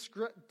greatly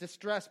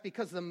distressed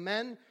because the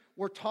men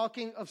were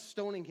talking of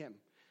stoning him.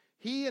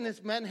 He and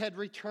his men had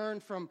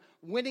returned from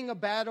winning a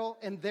battle,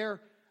 and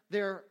their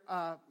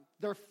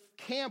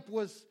camp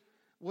was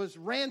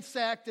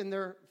ransacked, and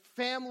their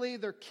family,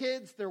 their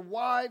kids, their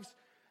wives,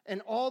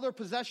 and all their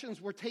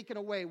possessions were taken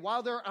away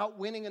while they're out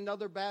winning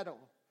another battle.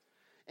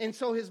 And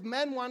so his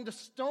men wanted to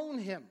stone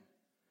him.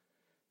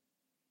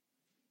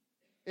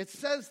 It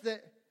says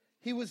that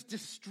he was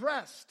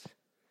distressed.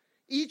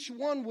 Each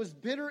one was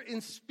bitter in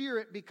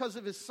spirit because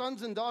of his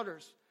sons and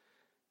daughters.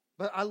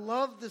 But I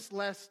love this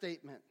last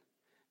statement.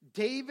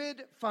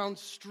 David found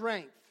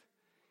strength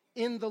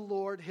in the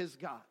Lord his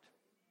God.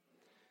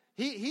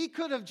 He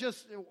could have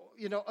just,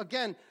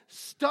 again,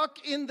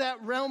 stuck in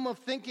that realm of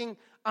thinking,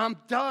 I'm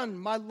done.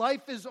 My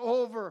life is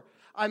over.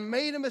 I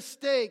made a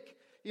mistake.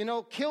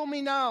 Kill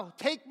me now.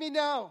 Take me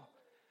now.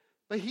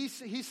 But he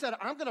said,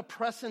 I'm going to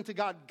press into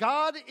God.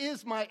 God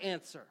is my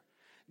answer.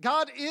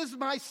 God is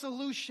my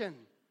solution.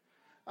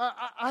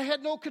 I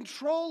had no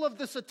control of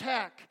this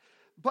attack,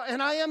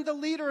 and I am the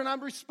leader and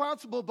I'm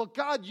responsible. But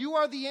God, you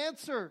are the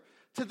answer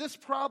to this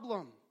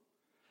problem.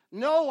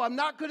 No, I'm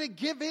not going to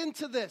give in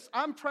to this.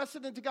 I'm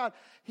pressing into God.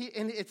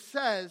 And it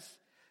says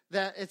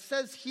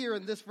here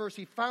in this verse,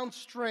 he found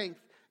strength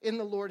in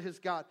the Lord his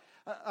God.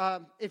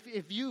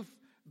 If you've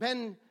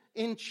been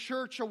in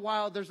church a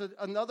while, there's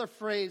another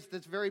phrase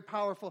that's very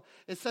powerful.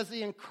 It says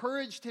he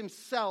encouraged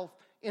himself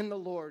in the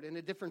Lord, in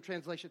a different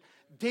translation.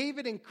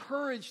 David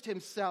encouraged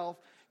himself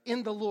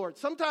in the Lord.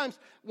 Sometimes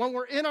when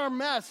we're in our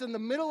mess, in the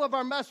middle of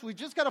our mess, we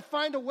just got to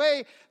find a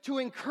way to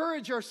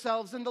encourage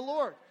ourselves in the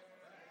Lord.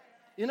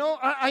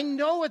 I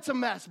know it's a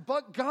mess,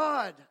 but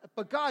God,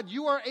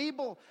 you are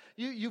able.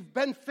 You've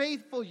been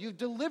faithful. You've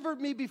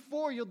delivered me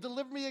before. You'll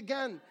deliver me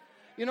again.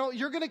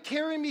 You're going to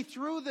carry me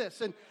through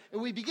this. And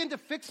we begin to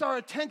fix our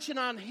attention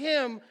on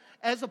him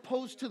as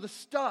opposed to the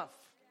stuff.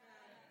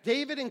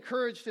 David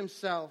encouraged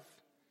himself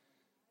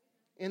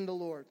in the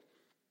Lord.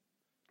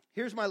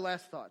 Here's my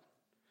last thought,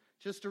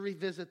 just to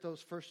revisit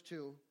those first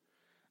two.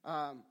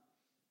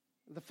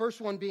 The first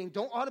one being,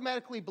 don't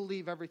automatically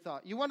believe every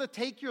thought. You want to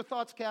take your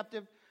thoughts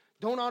captive?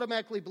 Don't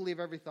automatically believe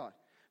every thought.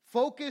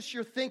 Focus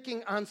your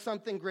thinking on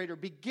something greater.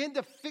 Begin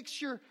to fix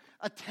your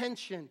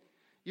attention,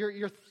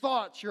 your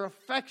thoughts, your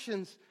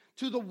affections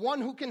to the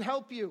one who can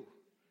help you.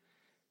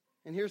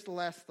 And here's the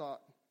last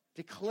thought.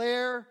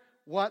 Declare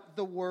what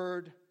the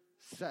Word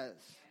says.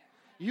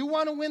 You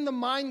want to win the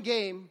mind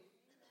game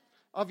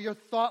of your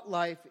thought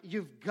life,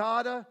 you've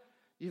got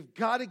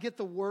to get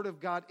the Word of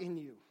God in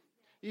you.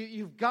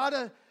 You've got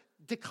to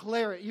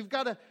declare it. You've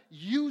got to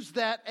use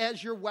that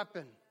as your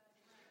weapon.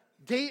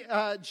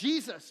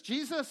 Jesus,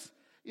 he's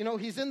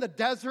in the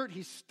desert.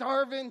 He's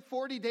starving,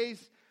 40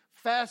 days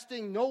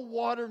fasting, no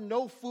water,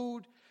 no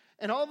food.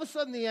 And all of a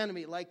sudden the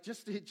enemy,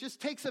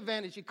 just takes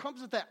advantage. He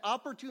comes at that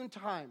opportune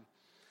time.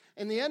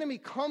 And the enemy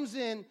comes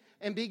in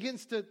and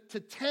begins to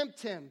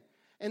tempt him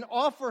and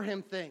offer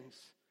him things.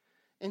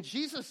 And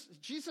Jesus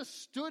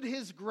stood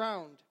his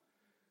ground.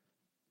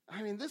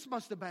 I mean, this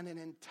must have been an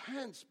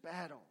intense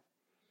battle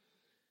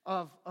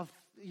of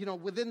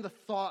within the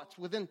thoughts,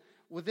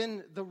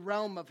 within the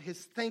realm of his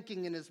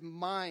thinking and his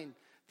mind.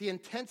 The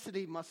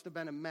intensity must have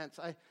been immense.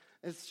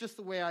 It's just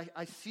the way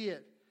I see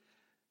it.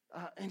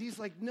 And he's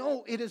like,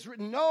 no, it is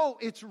written. No,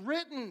 it's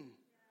written.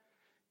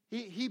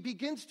 He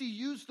begins to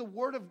use the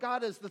Word of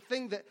God as the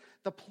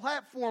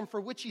platform for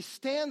which he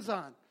stands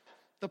on.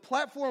 The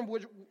platform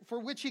for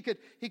which he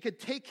could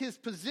take his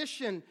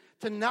position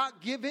to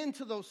not give in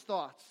to those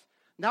thoughts,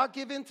 not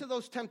give in to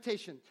those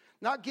temptations,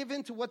 not give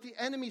in to what the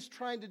enemy's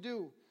trying to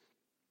do.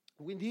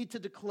 We need to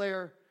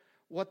declare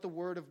what the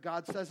Word of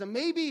God says. And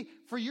maybe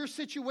for your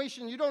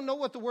situation, you don't know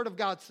what the Word of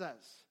God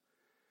says.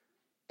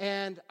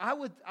 And I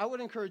would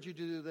encourage you to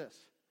do this.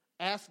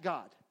 Ask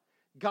God.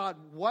 God,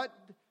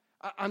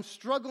 I'm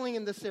struggling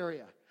in this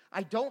area.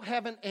 I don't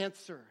have an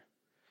answer.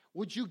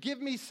 Would you give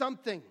me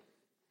something?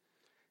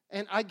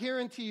 And I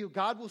guarantee you,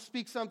 God will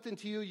speak something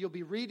to you. You'll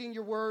be reading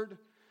your Word.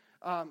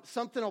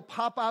 Something will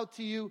pop out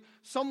to you.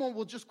 Someone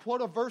will just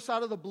quote a verse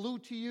out of the blue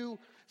to you.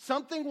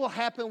 Something will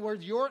happen where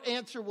your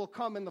answer will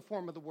come in the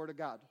form of the Word of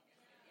God.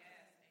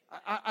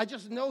 I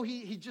just know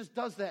he just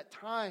does that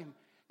time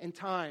and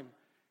time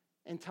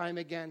and time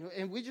again.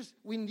 And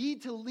we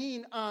need to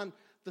lean on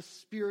the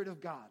Spirit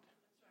of God.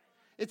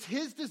 It's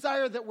his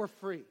desire that we're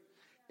free.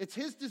 It's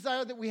his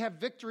desire that we have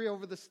victory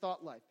over this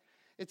thought life.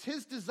 It's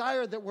his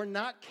desire that we're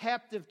not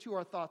captive to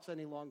our thoughts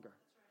any longer.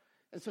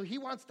 And so he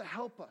wants to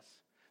help us.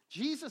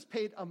 Jesus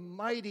paid a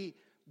mighty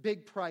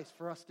big price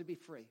for us to be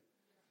free.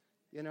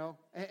 You know?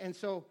 And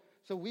so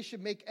we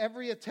should make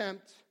every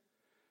attempt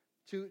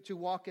to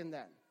walk in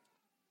that.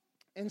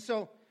 And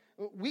so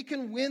we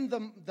can win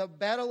the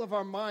battle of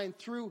our mind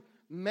through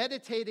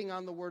meditating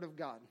on the Word of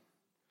God.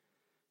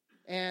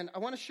 And I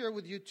want to share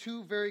with you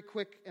two very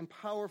quick and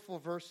powerful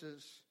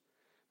verses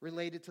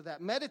related to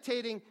that.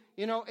 Meditating,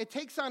 you know, it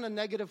takes on a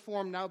negative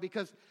form now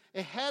because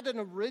it had an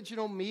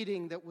original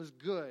meaning that was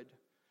good.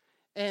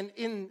 And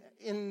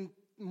in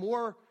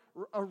more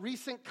a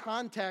recent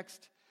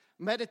context,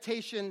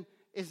 meditation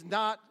is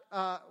not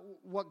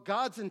what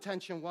God's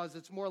intention was.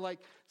 It's more like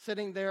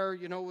sitting there,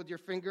 you know, with your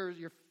fingers,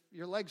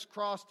 your legs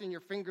crossed and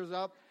your fingers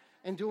up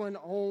and doing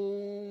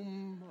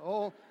om.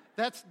 Oh,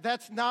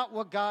 that's not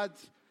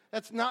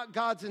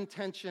God's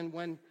intention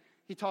when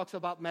he talks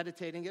about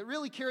meditating. It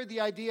really carried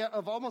the idea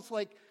of almost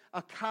like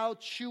a cow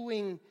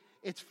chewing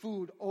its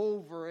food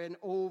over and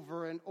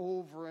over and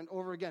over and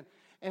over again.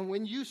 And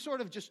when you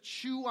sort of just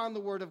chew on the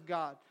Word of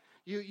God,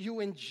 you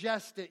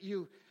ingest it,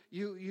 you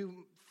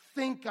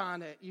think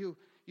on it, you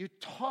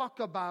talk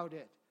about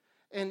it,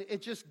 and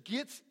it just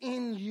gets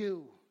in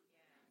you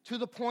to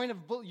the point of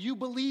you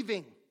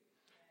believing,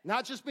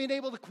 not just being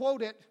able to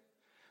quote it,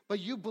 but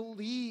you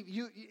believe.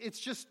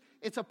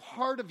 It's a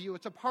part of you.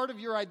 It's a part of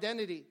your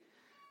identity.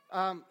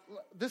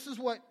 This is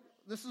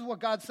what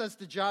God says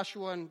to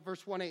Joshua in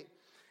verse 1:8.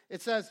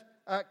 It says,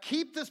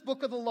 keep this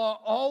book of the law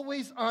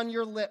always on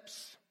your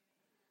lips.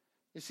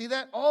 You see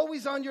that?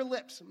 Always on your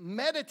lips.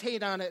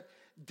 Meditate on it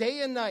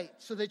day and night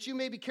so that you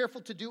may be careful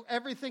to do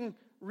everything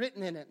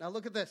written in it. Now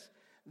look at this.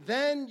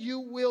 Then you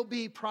will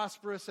be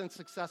prosperous and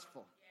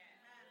successful.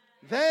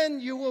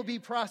 Then you will be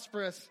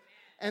prosperous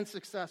and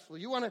successful.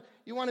 You want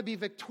to be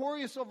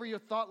victorious over your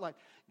thought life.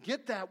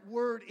 Get that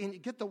word in,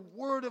 get the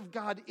Word of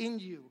God in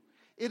you.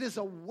 It is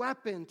a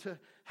weapon to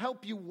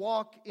help you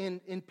walk in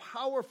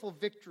powerful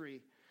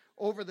victory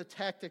over the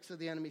tactics of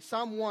the enemy.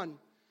 Psalm 1,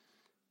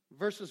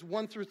 verses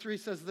 1 through 3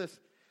 says this: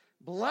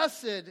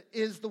 Blessed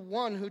is the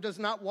one who does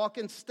not walk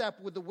in step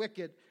with the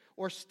wicked,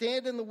 or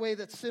stand in the way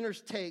that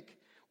sinners take,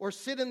 or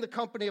sit in the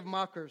company of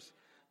mockers,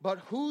 but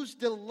whose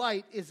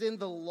delight is in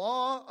the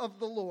law of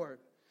the Lord,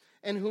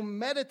 and who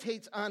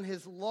meditates on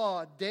his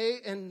law day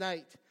and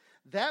night.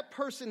 That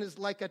person is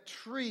like a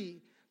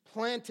tree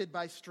planted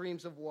by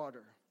streams of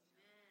water.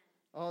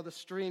 Oh, the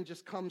stream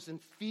just comes and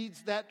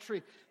feeds that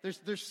tree.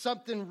 There's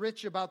something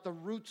rich about the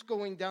roots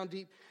going down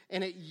deep,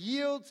 and it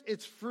yields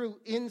its fruit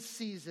in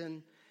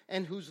season,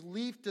 and whose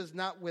leaf does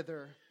not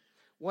wither.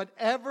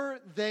 Whatever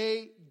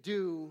they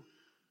do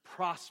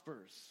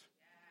prospers.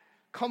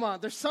 Come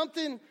on, there's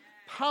something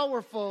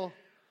powerful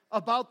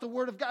about the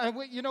Word of God.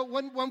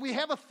 And when we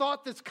have a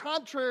thought that's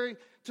contrary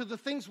to the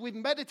things we've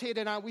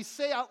meditated on, we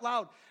say out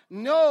loud,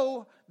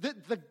 no,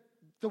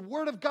 the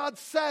Word of God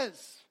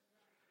says.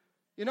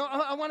 You know,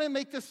 I want to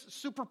make this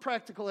super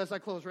practical as I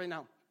close right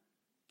now.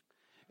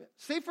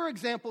 Say, for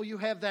example, you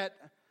have that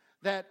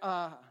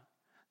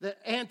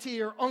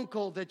auntie or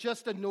uncle that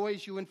just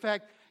annoys you. In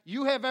fact,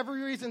 you have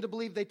every reason to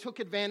believe they took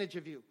advantage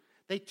of you.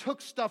 They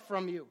took stuff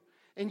from you.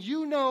 And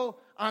you know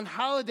on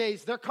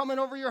holidays they're coming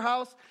over your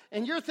house,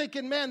 and you're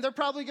thinking, man, they're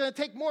probably going to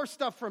take more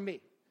stuff from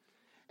me.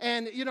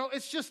 And, you know,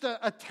 it's just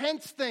a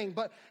tense thing.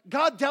 But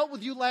God dealt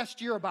with you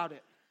last year about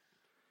it.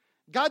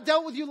 God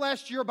dealt with you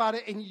last year about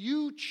it, and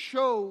you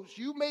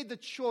made the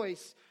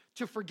choice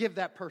to forgive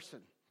that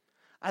person.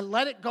 I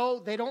let it go.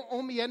 They don't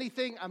owe me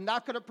anything. I'm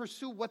not going to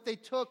pursue what they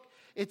took.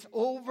 It's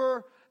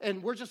over,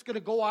 and we're just going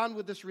to go on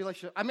with this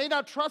relationship. I may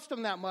not trust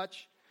them that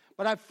much,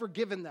 but I've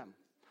forgiven them.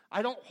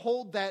 I don't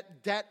hold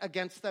that debt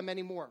against them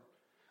anymore.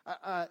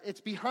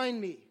 It's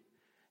behind me.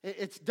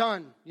 It's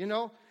done, you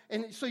know?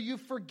 And so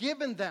you've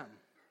forgiven them.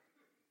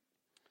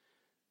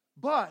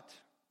 But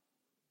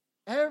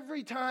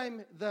every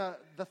time the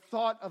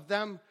thought of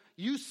them,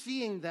 you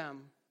seeing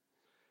them,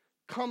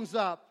 comes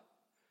up,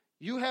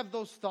 you have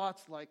those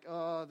thoughts like,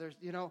 oh,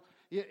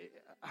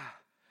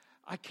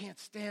 I can't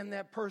stand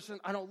that person.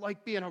 I don't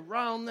like being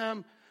around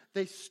them.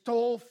 They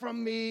stole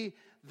from me.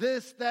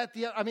 This, that,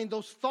 the other. I mean,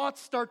 those thoughts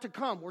start to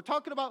come. We're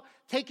talking about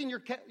taking your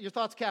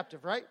thoughts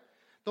captive, right?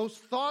 Those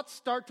thoughts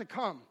start to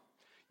come.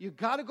 You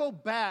got to go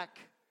back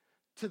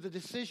to the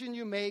decision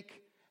you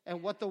make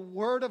and what the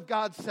Word of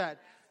God said.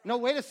 No,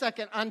 wait a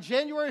second. On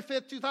January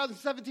 5th,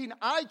 2017,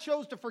 I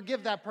chose to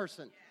forgive that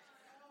person.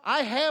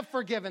 I have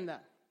forgiven them.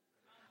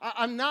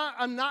 I'm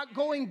not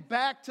going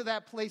back to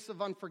that place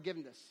of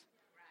unforgiveness.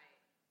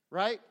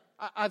 Right?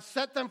 I've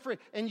set them free.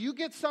 And you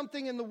get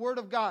something in the Word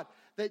of God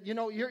that, you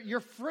know, you're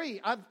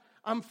free.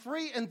 I'm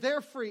free and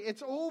they're free.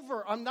 It's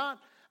over. I'm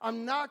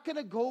not going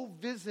to go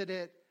visit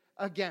it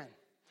again.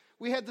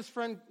 We had this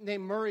friend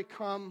named Murray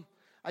come.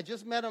 I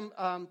just met him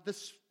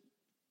this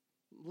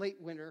late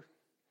winter.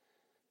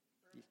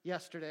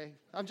 Yesterday.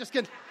 I'm just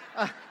kidding.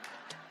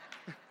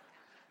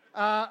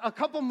 A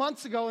couple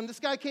months ago, and this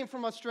guy came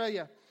from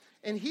Australia,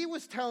 and he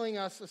was telling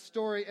us a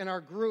story in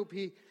our group.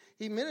 He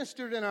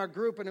ministered in our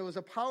group, and it was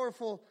a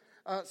powerful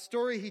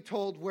story he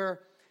told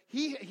where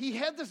he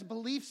had this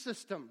belief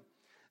system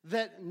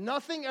that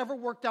nothing ever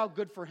worked out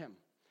good for him.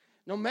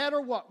 no matter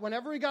what,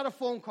 whenever he got a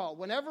phone call,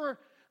 whenever,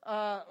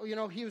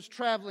 he was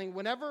traveling,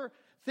 whenever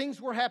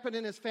things were happening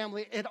in his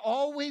family, it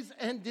always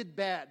ended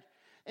bad.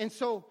 And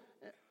so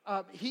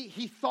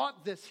he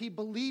thought this, he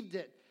believed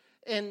it,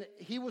 and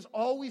he was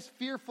always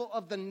fearful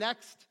of the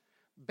next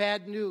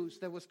bad news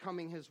that was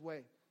coming his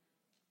way.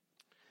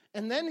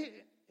 And then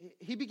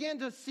he began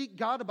to seek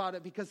God about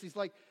it, because he's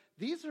like,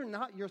 these are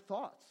not your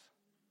thoughts.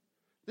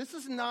 This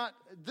is not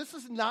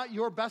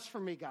your best for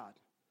me, God.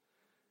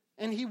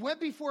 And he went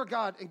before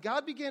God, and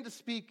God began to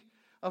speak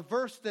a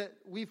verse that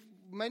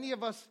many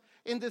of us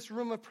in this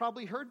room have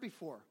probably heard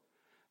before.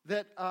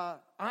 That God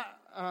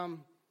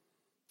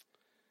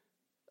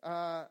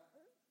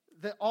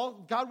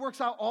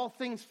works out all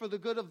things for the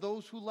good of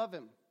those who love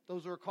him,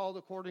 those who are called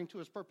according to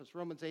his purpose.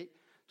 Romans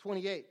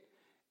 8:28.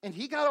 And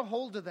he got a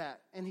hold of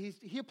that, and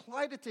he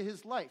applied it to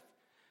his life,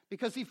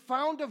 because he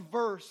found a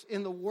verse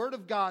in the Word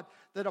of God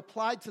that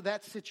applied to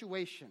that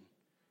situation.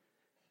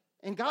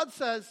 And God's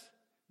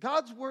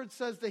Word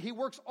says that he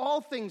works all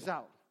things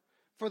out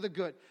for the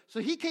good. So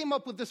he came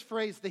up with this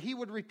phrase that he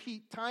would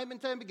repeat time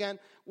and time again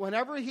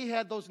whenever he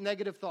had those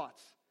negative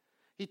thoughts.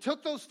 He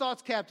took those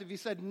thoughts captive. He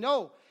said,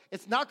 no,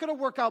 it's not going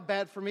to work out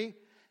bad for me.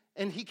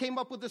 And he came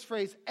up with this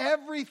phrase,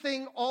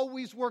 everything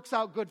always works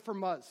out good for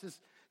Muzz.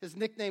 His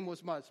nickname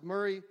was Muzz.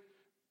 Murray,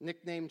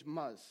 nicknamed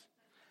Muzz.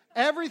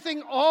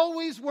 Everything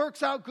always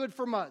works out good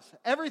for Muzz.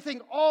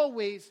 Everything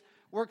always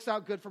works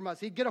out good for Muzz.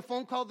 He'd get a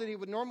phone call that he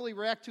would normally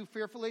react to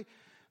fearfully,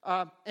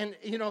 and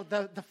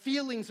the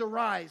feelings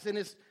arise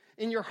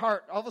in your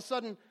heart. All of a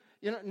sudden,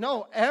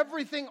 no,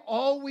 everything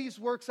always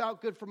works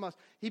out good for Muzz.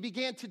 He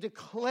began to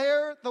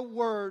declare the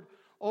word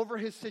over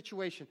his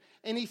situation.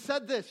 And he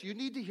said this, you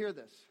need to hear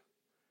this.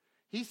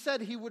 He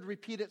said he would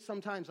repeat it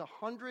sometimes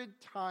 100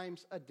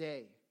 times a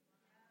day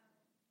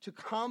to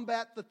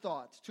combat the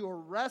thoughts, to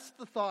arrest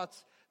the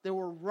thoughts that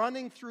were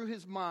running through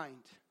his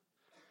mind.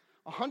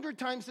 100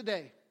 times a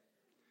day.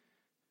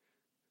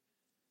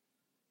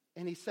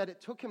 And he said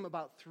it took him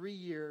about 3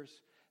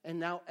 years, and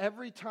now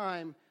every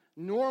time,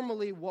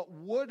 normally what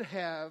would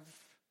have,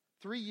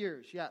 3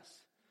 years, yes,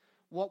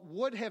 what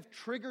would have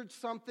triggered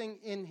something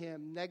in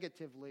him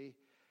negatively,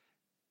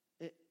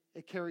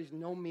 it carries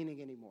no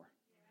meaning anymore.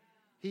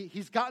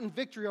 He's gotten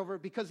victory over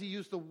it because he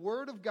used the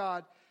Word of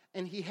God,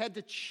 and he had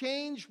to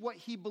change what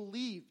he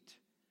believed.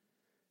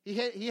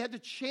 He had to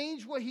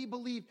change what he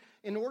believed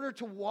in order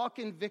to walk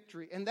in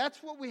victory. And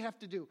that's what we have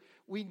to do.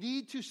 We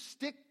need to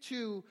stick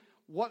to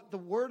what the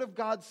Word of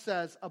God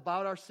says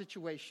about our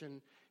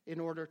situation in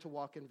order to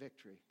walk in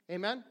victory.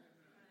 Amen?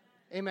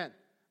 Amen.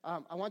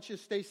 I want you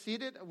to stay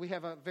seated. We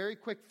have a very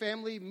quick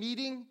family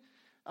meeting,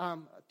 a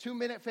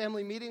 2-minute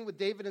family meeting with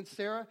David and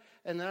Sarah,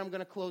 and then I'm going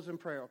to close in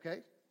prayer, okay?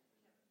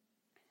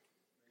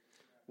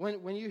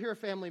 When you hear a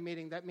family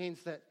meeting, that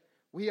means that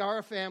we are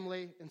a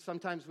family, and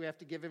sometimes we have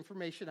to give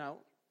information out,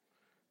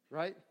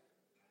 right?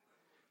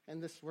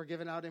 And we're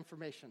giving out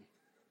information.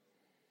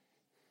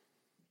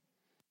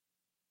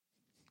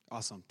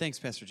 Awesome. Thanks,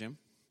 Pastor Jim.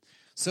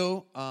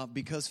 So,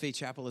 because Faith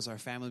Chapel is our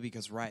family,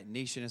 because Riot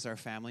Nation is our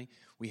family,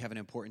 we have an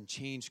important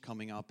change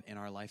coming up in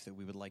our life that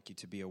we would like you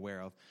to be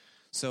aware of.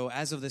 So,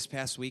 as of this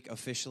past week,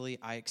 officially,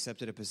 I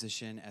accepted a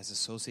position as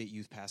Associate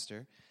Youth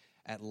Pastor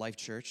at Life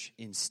Church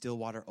in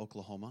Stillwater,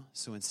 Oklahoma.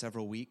 So, in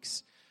several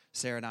weeks,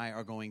 Sarah and I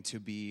are going to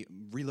be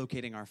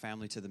relocating our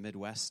family to the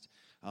Midwest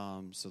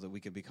so that we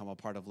could become a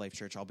part of Life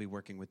Church. I'll be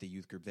working with the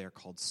youth group there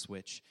called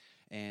Switch.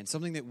 And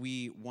something that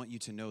we want you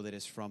to know that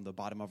is from the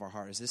bottom of our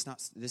heart is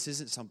this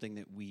isn't something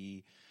that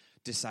we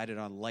decided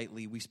on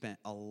lightly. We spent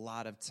a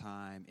lot of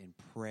time in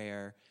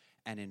prayer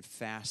and in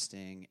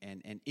fasting,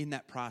 and in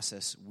that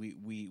process,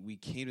 we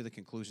came to the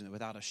conclusion that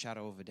without a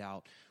shadow of a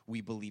doubt,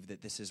 we believe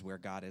that this is where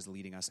God is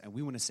leading us, and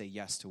we want to say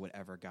yes to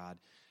whatever God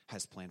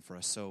has planned for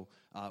us. So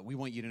we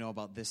want you to know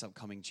about this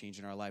upcoming change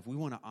in our life. We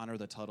want to honor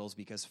the Tuttles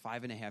because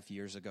 5.5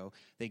 years ago,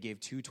 they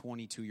gave two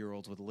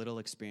 22-year-olds with little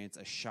experience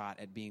a shot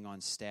at being on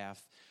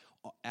staff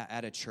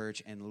at a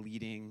church and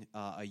leading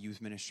a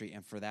youth ministry,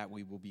 and for that,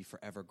 we will be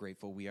forever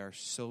grateful. We are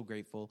so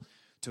grateful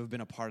to have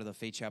been a part of the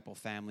Faith Chapel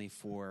family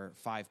for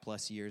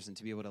 5+ years and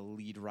to be able to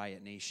lead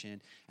Riot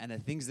Nation. And the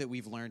things that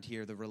we've learned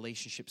here, the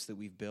relationships that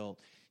we've built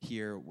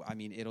here, I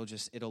mean,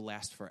 it'll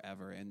last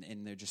forever,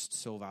 and they're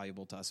just so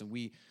valuable to us. And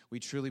we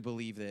truly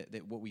believe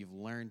that what we've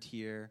learned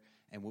here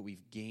and what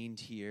we've gained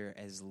here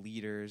as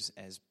leaders,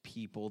 as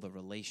people, the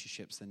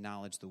relationships, the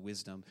knowledge, the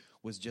wisdom,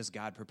 was just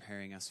God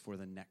preparing us for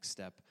the next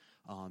step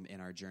in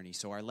our journey.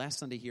 So our last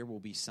Sunday here will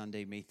be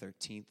Sunday, May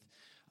 13th.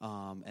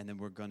 And then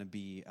we're going to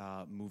be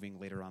moving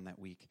later on that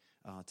week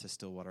to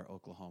Stillwater,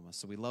 Oklahoma.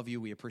 So we love you.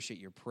 We appreciate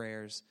your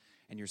prayers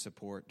and your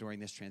support during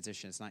this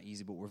transition. It's not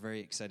easy, but we're very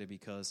excited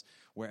because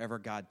wherever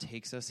God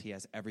takes us, he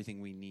has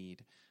everything we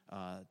need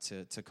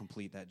to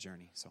complete that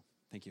journey. So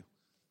thank you.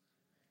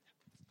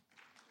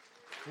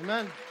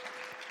 Amen.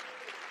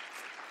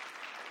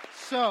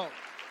 So,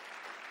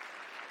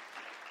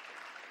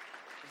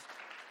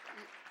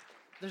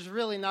 there's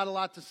really not a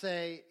lot to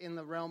say in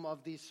the realm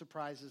of these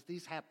surprises.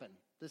 These happen.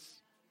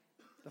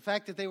 The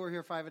fact that they were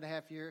here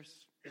 5.5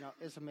 years,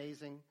 is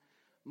amazing.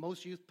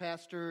 Most youth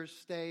pastors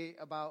stay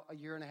about a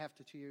year and a half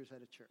to 2 years at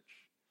a church.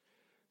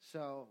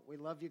 So we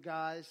love you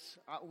guys.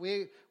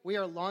 We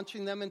are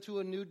launching them into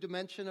a new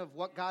dimension of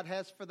what God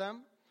has for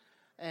them.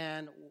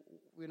 And,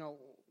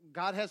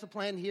 God has a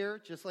plan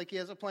here, just like he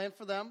has a plan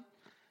for them.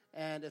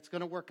 And it's going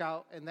to work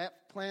out. And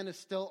that plan is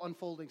still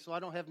unfolding. So I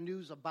don't have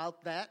news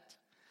about that.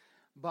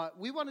 But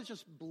we want to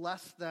just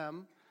bless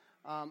them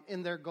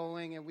in their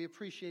going. And we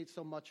appreciate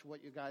so much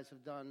what you guys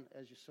have done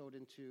as you sowed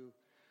into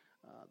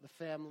the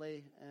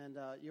family. And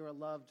you are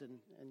loved and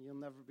you'll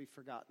never be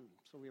forgotten.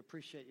 So we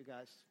appreciate you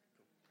guys.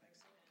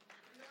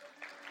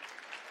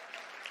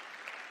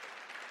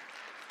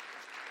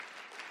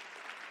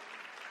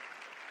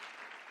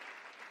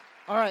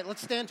 All right,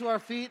 let's stand to our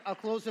feet. I'll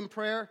close in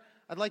prayer.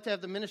 I'd like to have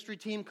the ministry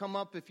team come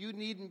up. If you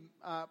need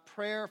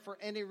prayer for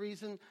any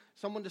reason,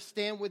 someone to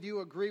stand with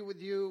you, agree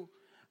with you.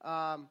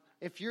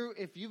 If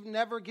you've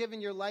never given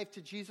your life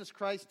to Jesus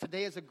Christ,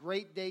 today is a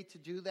great day to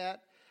do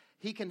that.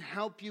 He can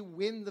help you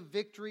win the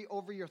victory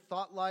over your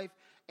thought life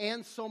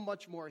and so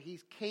much more. He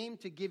came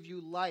to give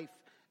you life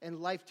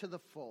and life to the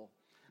full.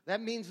 That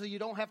means that you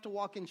don't have to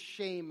walk in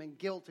shame and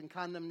guilt and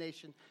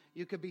condemnation.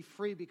 You could be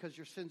free because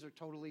your sins are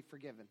totally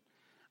forgiven.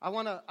 I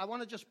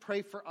want to just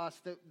pray for us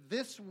that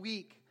this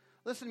week,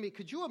 listen to me,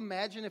 could you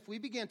imagine if we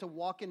began to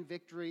walk in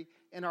victory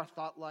in our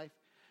thought life?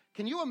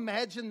 Can you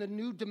imagine the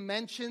new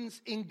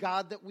dimensions in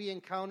God that we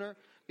encounter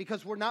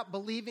because we're not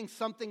believing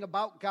something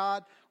about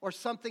God or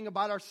something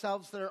about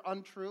ourselves that are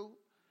untrue?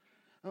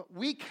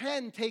 We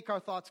can take our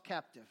thoughts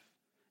captive.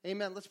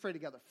 Amen. Let's pray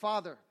together.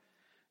 Father,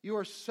 you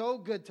are so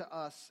good to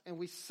us, and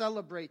we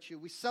celebrate you.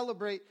 We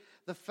celebrate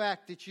the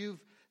fact that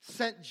you've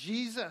sent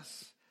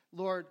Jesus,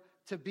 Lord,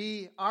 to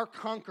be our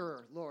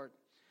conqueror, Lord,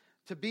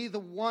 to be the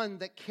one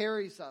that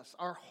carries us,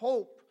 our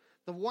hope,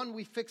 the one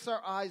we fix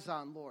our eyes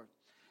on, Lord.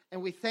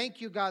 And we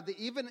thank you, God, that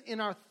even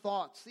in our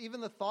thoughts, even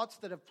the thoughts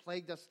that have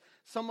plagued us,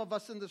 some of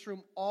us in this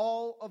room,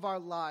 all of our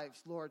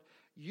lives, Lord,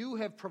 you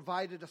have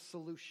provided a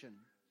solution.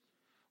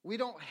 We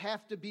don't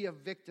have to be a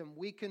victim.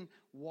 We can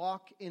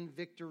walk in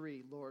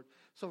victory, Lord.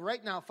 So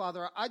right now,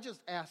 Father, I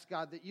just ask,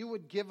 God, that you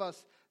would give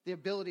us the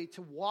ability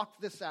to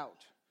walk this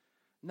out.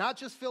 Not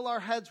just fill our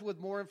heads with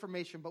more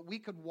information, but we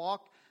could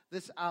walk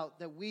this out,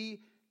 that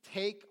we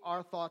take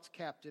our thoughts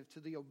captive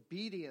to the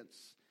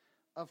obedience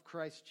of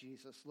Christ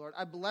Jesus. Lord,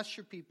 I bless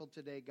your people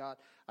today, God.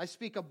 I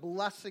speak a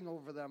blessing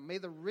over them. May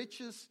the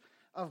riches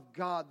of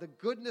God, the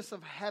goodness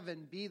of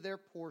heaven be their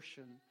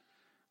portion.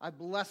 I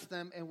bless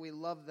them and we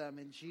love them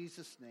in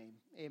Jesus' name.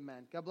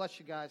 Amen. God bless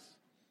you guys.